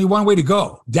 Only one way to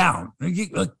go down.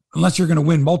 Unless you're going to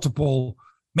win multiple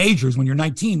majors when you're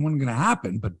 19, wasn't going to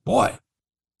happen. But boy,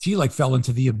 she fell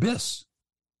into the abyss.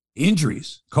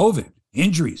 Injuries, COVID,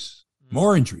 injuries,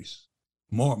 more injuries,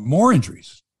 more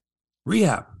injuries,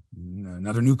 rehab.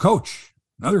 Another new coach,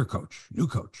 another coach, new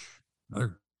coach,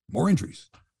 more injuries.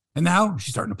 And now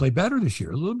she's starting to play better this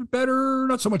year, a little bit better,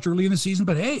 not so much early in the season,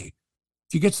 but hey,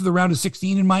 she gets to the round of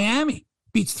 16 in Miami,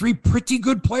 beats 3 pretty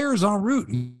good players en route,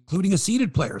 including a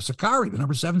seeded player, Sakari, the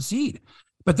number 7 seed.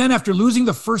 But then after losing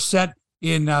the first set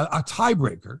in a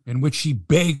tiebreaker in which she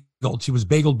was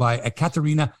bageled by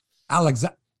Ekaterina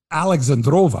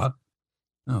Alexandrova.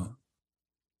 No,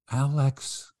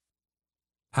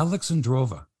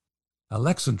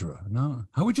 Alexandra. No,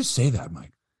 how would you say that,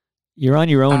 Mike? You're on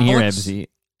your own here, Hebsy.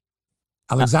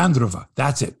 Alexandrova.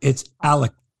 That's it. It's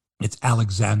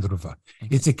Alexandrova.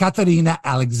 It's Ekaterina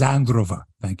Alexandrova.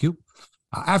 Thank you.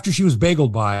 After she was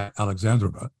bageled by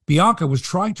Alexandrova, Bianca was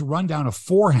trying to run down a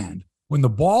forehand when the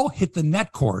ball hit the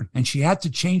net cord and she had to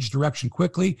change direction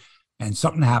quickly, and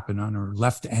something happened on her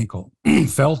left ankle,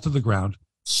 fell to the ground,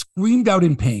 screamed out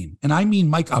in pain. And I mean,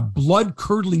 Mike, a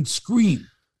blood-curdling scream.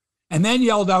 And then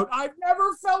yelled out, "I've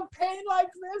never felt pain like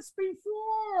this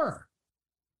before."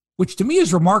 Which to me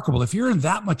is remarkable. If you're in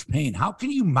that much pain, how can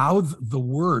you mouth the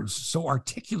words so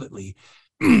articulately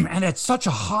and at such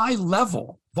a high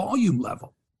level, volume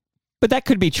level? But that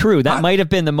could be true. That might have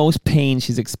been the most pain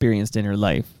she's experienced in her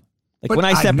life. Like when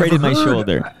I separated my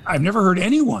shoulder. I've never heard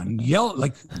anyone yell,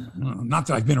 not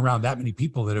that I've been around that many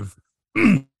people that have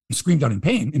screamed out in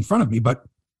pain in front of me, but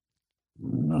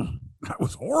that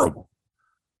was horrible.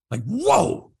 Like,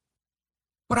 whoa,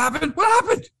 what happened? What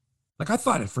happened? I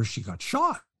thought at first she got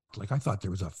shot. I thought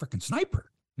there was a freaking sniper.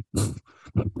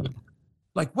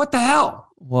 Like, what the hell?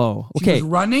 Whoa. She Okay.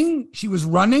 was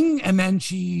running, and then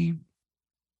she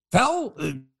fell.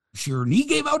 Her knee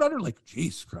gave out on her. Like,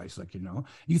 Jesus Christ. Like,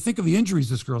 you think of the injuries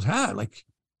this girl's had. Like,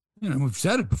 we've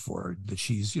said it before that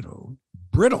she's,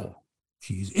 brittle.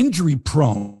 She's injury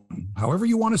prone, however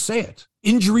you want to say it.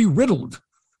 Injury riddled,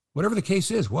 whatever the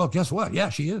case is. Well, guess what? Yeah,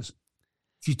 she is.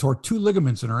 She tore 2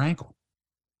 ligaments in her ankle.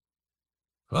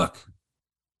 Look.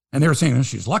 And they were saying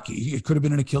she's lucky. It could have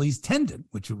been an Achilles tendon,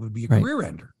 which would be a career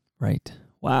ender. Right.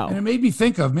 Wow. And it made me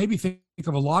think of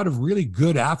a lot of really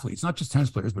good athletes, not just tennis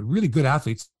players, but really good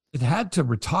athletes that had to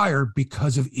retire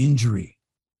because of injury.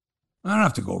 I don't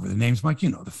have to go over the names, Mike.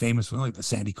 The famous one, like the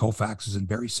Sandy Koufaxes and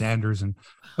Barry Sanders.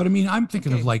 But I mean, I'm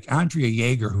thinking of like Andrea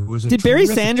Jaeger, who was Did Barry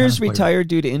Sanders retire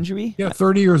due to injury? Yeah,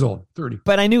 30 years old. 30.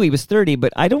 But I knew he was 30,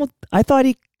 but I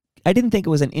didn't think it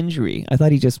was an injury. I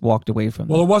thought he just walked away from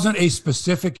it. Well, it wasn't a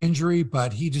specific injury,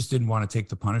 but he just didn't want to take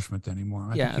the punishment anymore.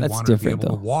 I think he that's wanted different, to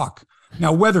be able to walk.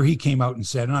 Now, whether he came out and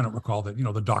said, and I don't recall that,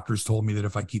 the doctors told me that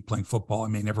if I keep playing football, I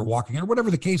may never walk again, or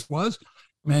whatever the case was,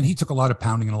 man, he took a lot of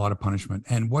pounding and a lot of punishment.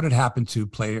 And what had happened to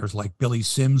players like Billy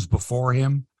Sims before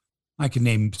him, I can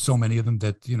name so many of them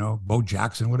that, Bo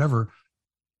Jackson, whatever,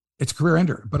 it's a career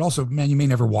ender. But also, man, you may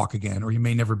never walk again, or you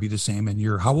may never be the same. And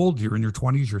you're how old? You're in your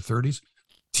 20s, your 30s,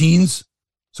 teens.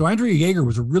 So Andrea Jaeger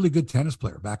was a really good tennis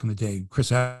player back in the day.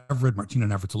 Chris Everett, Martina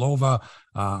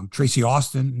Navratilova, Tracy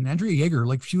Austin, and Andrea Jaeger,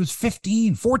 like she was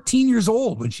 14 years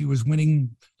old when she was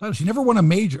winning. She never won a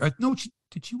major. No,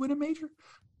 did she win a major?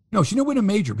 No, she didn't win a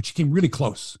major, but she came really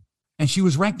close. And she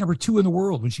was ranked number 2 in the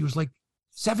world when she was like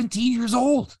 17 years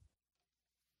old.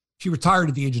 She retired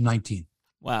at the age of 19.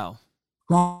 Wow.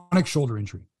 Chronic shoulder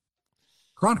injury.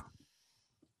 Chronic.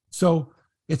 So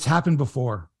it's happened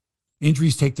before.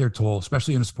 Injuries take their toll,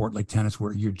 especially in a sport like tennis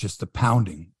where the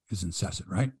pounding is incessant,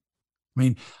 right? I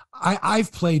mean,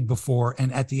 I've played before,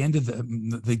 and at the end of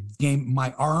the game,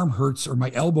 my arm hurts or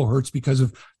my elbow hurts because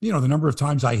of, the number of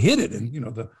times I hit it and,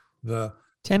 the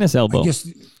tennis elbow. I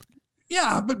guess,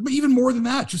 yeah, but even more than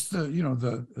that, just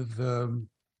it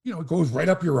goes right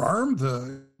up your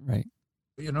arm. Right.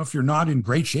 If you're not in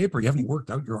great shape or you haven't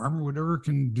worked out your arm or whatever, it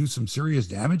can do some serious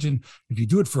damage. And if you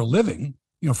do it for a living,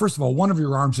 first of all, one of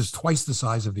your arms is twice the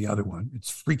size of the other one. It's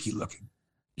freaky looking.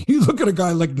 You look at a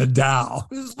guy like Nadal,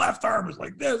 his left arm is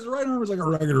like this, his right arm is like a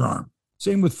regular arm.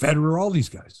 Same with Federer, all these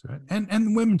guys, right?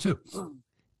 And women too.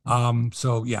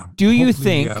 So yeah. Do you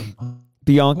think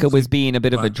Bianca was being a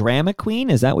bit of a drama queen?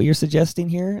 Is that what you're suggesting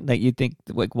here? That you think,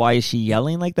 like, why is she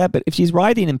yelling like that? But if she's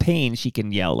writhing in pain, she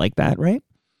can yell like that, right?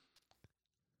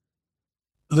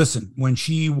 Listen, when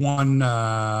she won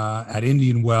at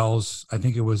Indian Wells, I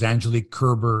think it was Angelique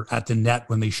Kerber at the net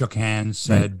when they shook hands,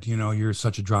 said, you're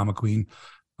such a drama queen.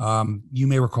 You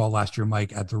may recall last year,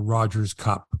 Mike, at the Rogers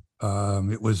Cup,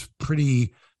 it was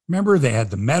pretty, remember they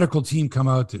had the medical team come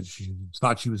out. She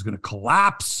thought she was going to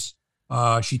collapse.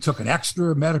 She took an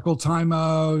extra medical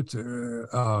timeout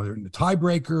in the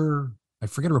tiebreaker. I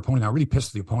forget her opponent now, really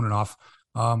pissed the opponent off.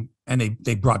 And they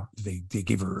gave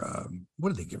her, what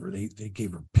did they give her? They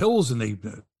gave her pills and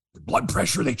the blood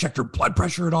pressure. They checked her blood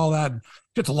pressure and all that.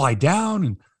 She had to lie down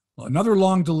and another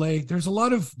long delay. There's a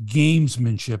lot of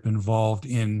gamesmanship involved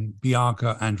in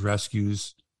Bianca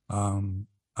Andreescu's game.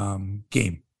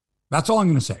 That's all I'm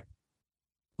going to say.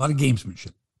 A lot of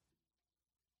gamesmanship.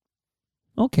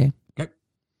 Okay.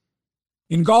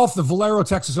 In golf, the Valero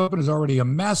Texas Open is already a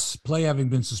mess. Play having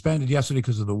been suspended yesterday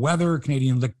because of the weather.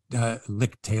 Canadian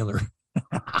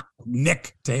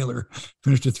Nick Taylor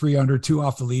finished at 3 under, 2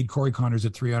 off the lead. Corey Connors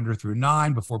at 3 under through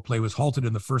 9 before play was halted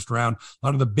in the first round. A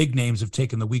lot of the big names have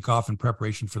taken the week off in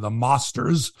preparation for the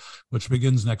Masters, which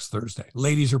begins next Thursday.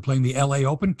 Ladies are playing the LA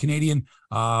Open. Canadian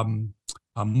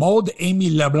Maud Amy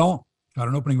Leblanc got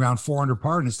an opening round 4 under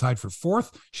par and is tied for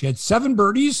 4th. She had 7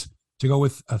 birdies to go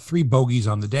with 3 bogeys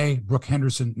on the day. Brooke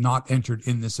Henderson not entered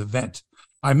in this event.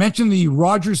 I mentioned the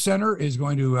Rogers Center is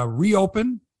going to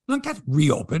reopen. Not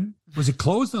reopen. Was it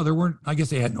closed? No, there weren't. I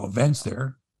guess they had no events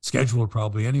there. Scheduled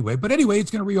probably anyway. But anyway, it's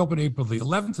going to reopen April the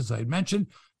 11th, as I had mentioned.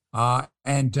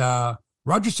 And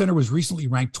Rogers Center was recently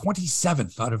ranked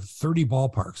 27th out of 30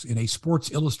 ballparks in a Sports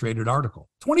Illustrated article.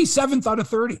 27th out of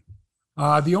 30.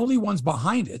 The only ones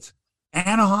behind it,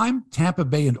 Anaheim, Tampa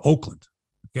Bay, and Oakland.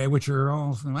 Okay, which are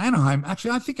all Anaheim.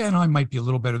 Actually, I think Anaheim might be a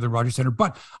little better than Rogers Center,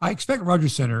 but I expect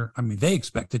Rogers Center, they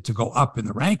expect it to go up in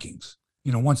the rankings,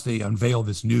 once they unveil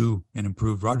this new and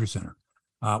improved Rogers Center.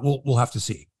 We'll have to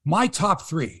see. My top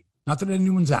 3, not that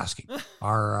anyone's asking,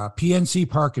 are PNC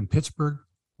Park in Pittsburgh,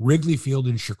 Wrigley Field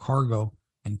in Chicago,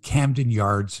 and Camden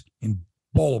Yards in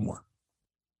Baltimore.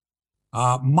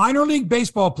 Minor league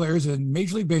baseball players and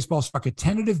Major League Baseball struck a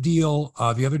tentative deal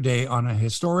the other day on a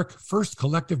historic first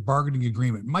collective bargaining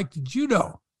agreement. Mike, did you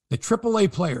know that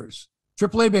AAA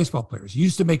baseball players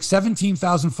used to make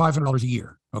 $17,500 a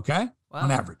year, okay? Wow.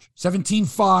 On average.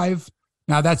 $17,500.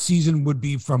 Now, that season would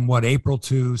be from, April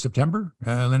to September?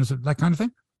 That kind of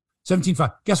thing?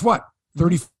 $17,500. Guess what?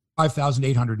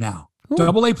 $35,800 now. Ooh.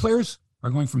 AA players are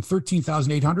going from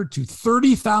 $13,800 to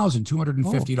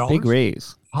 $30,250. Big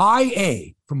raise. High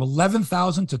A from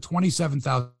 $11,000 to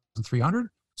 $27,300.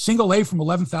 Single A from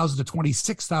 $11,000 to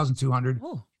 $26,200.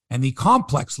 Oh. And the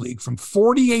complex league from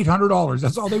 $4,800,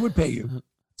 that's all they would pay you,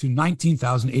 to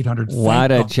 $19,800.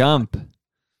 What a jump.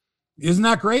 Isn't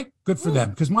that great? Good for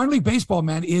them. Because minor league baseball,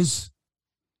 man,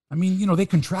 they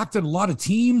contracted a lot of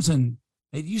teams, and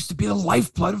it used to be the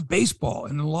lifeblood of baseball.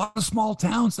 And in a lot of small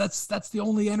towns, that's the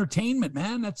only entertainment,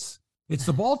 man. It's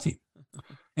the ball team.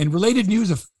 And related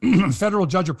news, a federal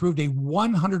judge approved a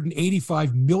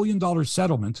 $185 million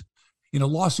settlement in a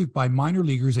lawsuit by minor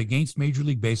leaguers against Major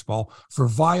League Baseball for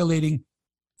violating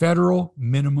federal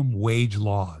minimum wage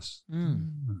laws.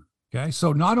 Okay,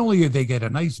 so not only do they get a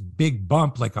nice big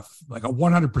bump, like a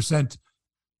 100%,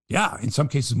 in some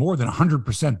cases more than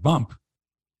 100% bump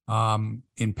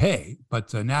in pay,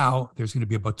 but now there's going to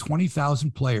be about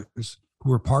 20,000 players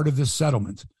who are part of this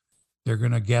settlement. They're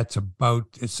going to get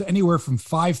it's anywhere from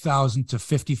 $5,000 to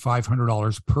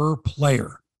 $5,500 per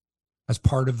player as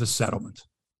part of the settlement.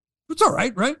 It's all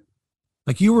right, right?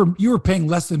 Like you were paying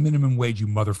less than minimum wage, you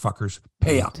motherfuckers.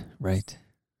 Pay up. Right.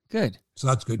 Good. So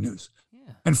that's good news.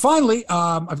 Yeah. And finally,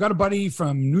 I've got a buddy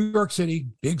from New York City,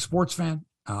 big sports fan,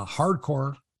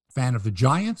 hardcore fan of the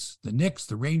Giants, the Knicks,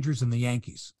 the Rangers, and the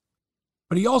Yankees.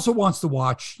 But he also wants to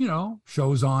watch,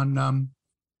 shows on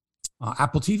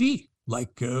Apple TV,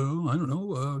 like,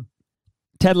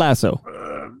 Ted Lasso.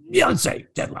 Let's say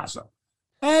Ted Lasso.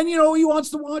 And, he wants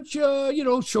to watch,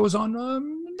 shows on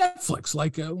Netflix,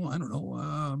 like,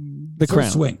 The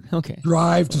Crown. Swing. Okay.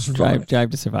 Drive to Survive.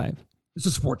 Drive to Survive. It's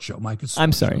a sports show, Mike.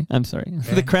 I'm sorry.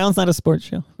 Okay. The Crown's not a sports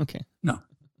show? Okay. No.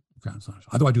 The Crown's not.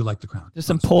 Although I do like The Crown. There's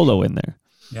some polo in there.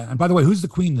 Yeah. And by the way, who's the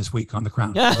queen this week on The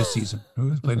Crown this season?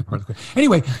 Who's playing the part of the queen?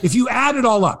 Anyway, if you add it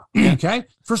all up, okay,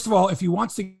 first of all, if he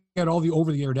wants to get all the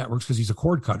over-the-air networks because he's a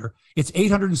cord cutter, it's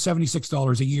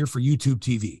 $876 a year for YouTube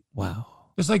TV. Wow.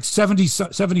 It's like 70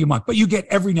 a month, but you get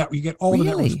every network. You get all the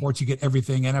network sports. You get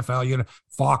everything, NFL, you get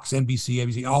Fox, NBC,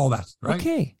 ABC, all that, right?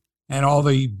 Okay. And all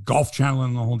the Golf Channel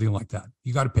and the whole deal like that.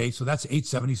 You got to pay. So that's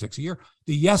 $876 a year.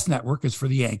 The Yes Network is for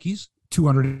the Yankees,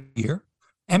 $200 a year.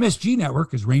 MSG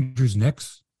Network is Rangers,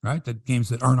 Knicks, right? The games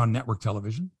that aren't on network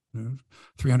television,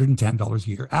 $310 a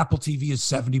year. Apple TV is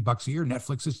 $70 a year.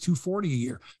 Netflix is $240 a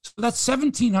year. So that's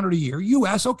 $1,700 a year.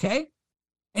 US, okay.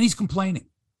 And he's complaining.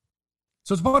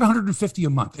 So it's about $150 a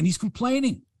month, and he's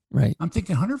complaining. Right. I'm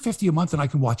thinking $150 a month, and I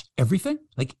can watch everything?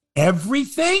 Like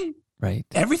everything? Right.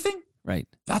 Everything? Right.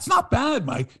 That's not bad,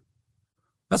 Mike.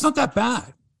 That's not that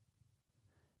bad.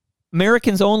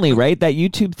 Americans only, right? That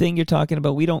YouTube thing you're talking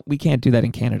about, we can't do that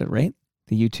in Canada, right?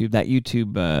 That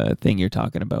YouTube thing you're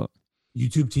talking about.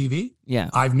 YouTube TV? Yeah.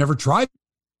 I've never tried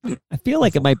it. I feel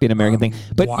like it might be an American thing.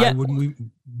 But why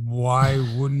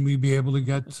wouldn't we be able to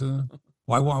get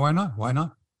why not? Why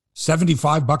not?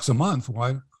 $75 a month.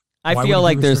 Why feel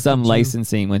like there's some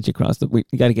licensing once you cross you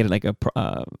got to get it like a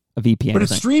VPN. But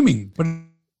it's streaming. But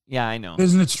yeah, I know.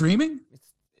 Isn't it streaming?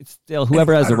 It's still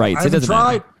whoever has the rights. It doesn't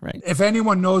matter. Right. If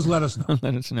anyone knows, let us know.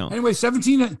 Let us know. Anyway,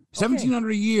 $1,700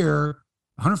 a year,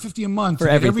 $150 a month for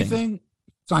everything.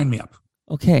 Sign me up.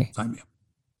 Okay. Sign me up.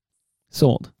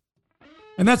 Sold.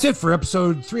 And that's it for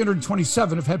episode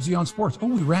 327 of Hebsy on Sports. Oh,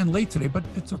 we ran late today, but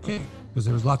it's okay because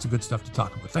there was lots of good stuff to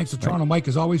talk about. Thanks to Toronto Mike,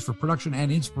 as always, for production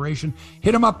and inspiration.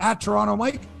 Hit him up at Toronto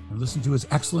Mike and listen to his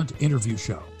excellent interview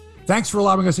show. Thanks for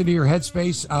allowing us into your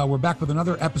headspace. We're back with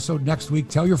another episode next week.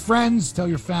 Tell your friends, tell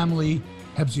your family.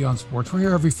 Hebsy on Sports. We're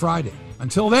here every Friday.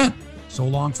 Until then, so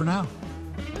long for now.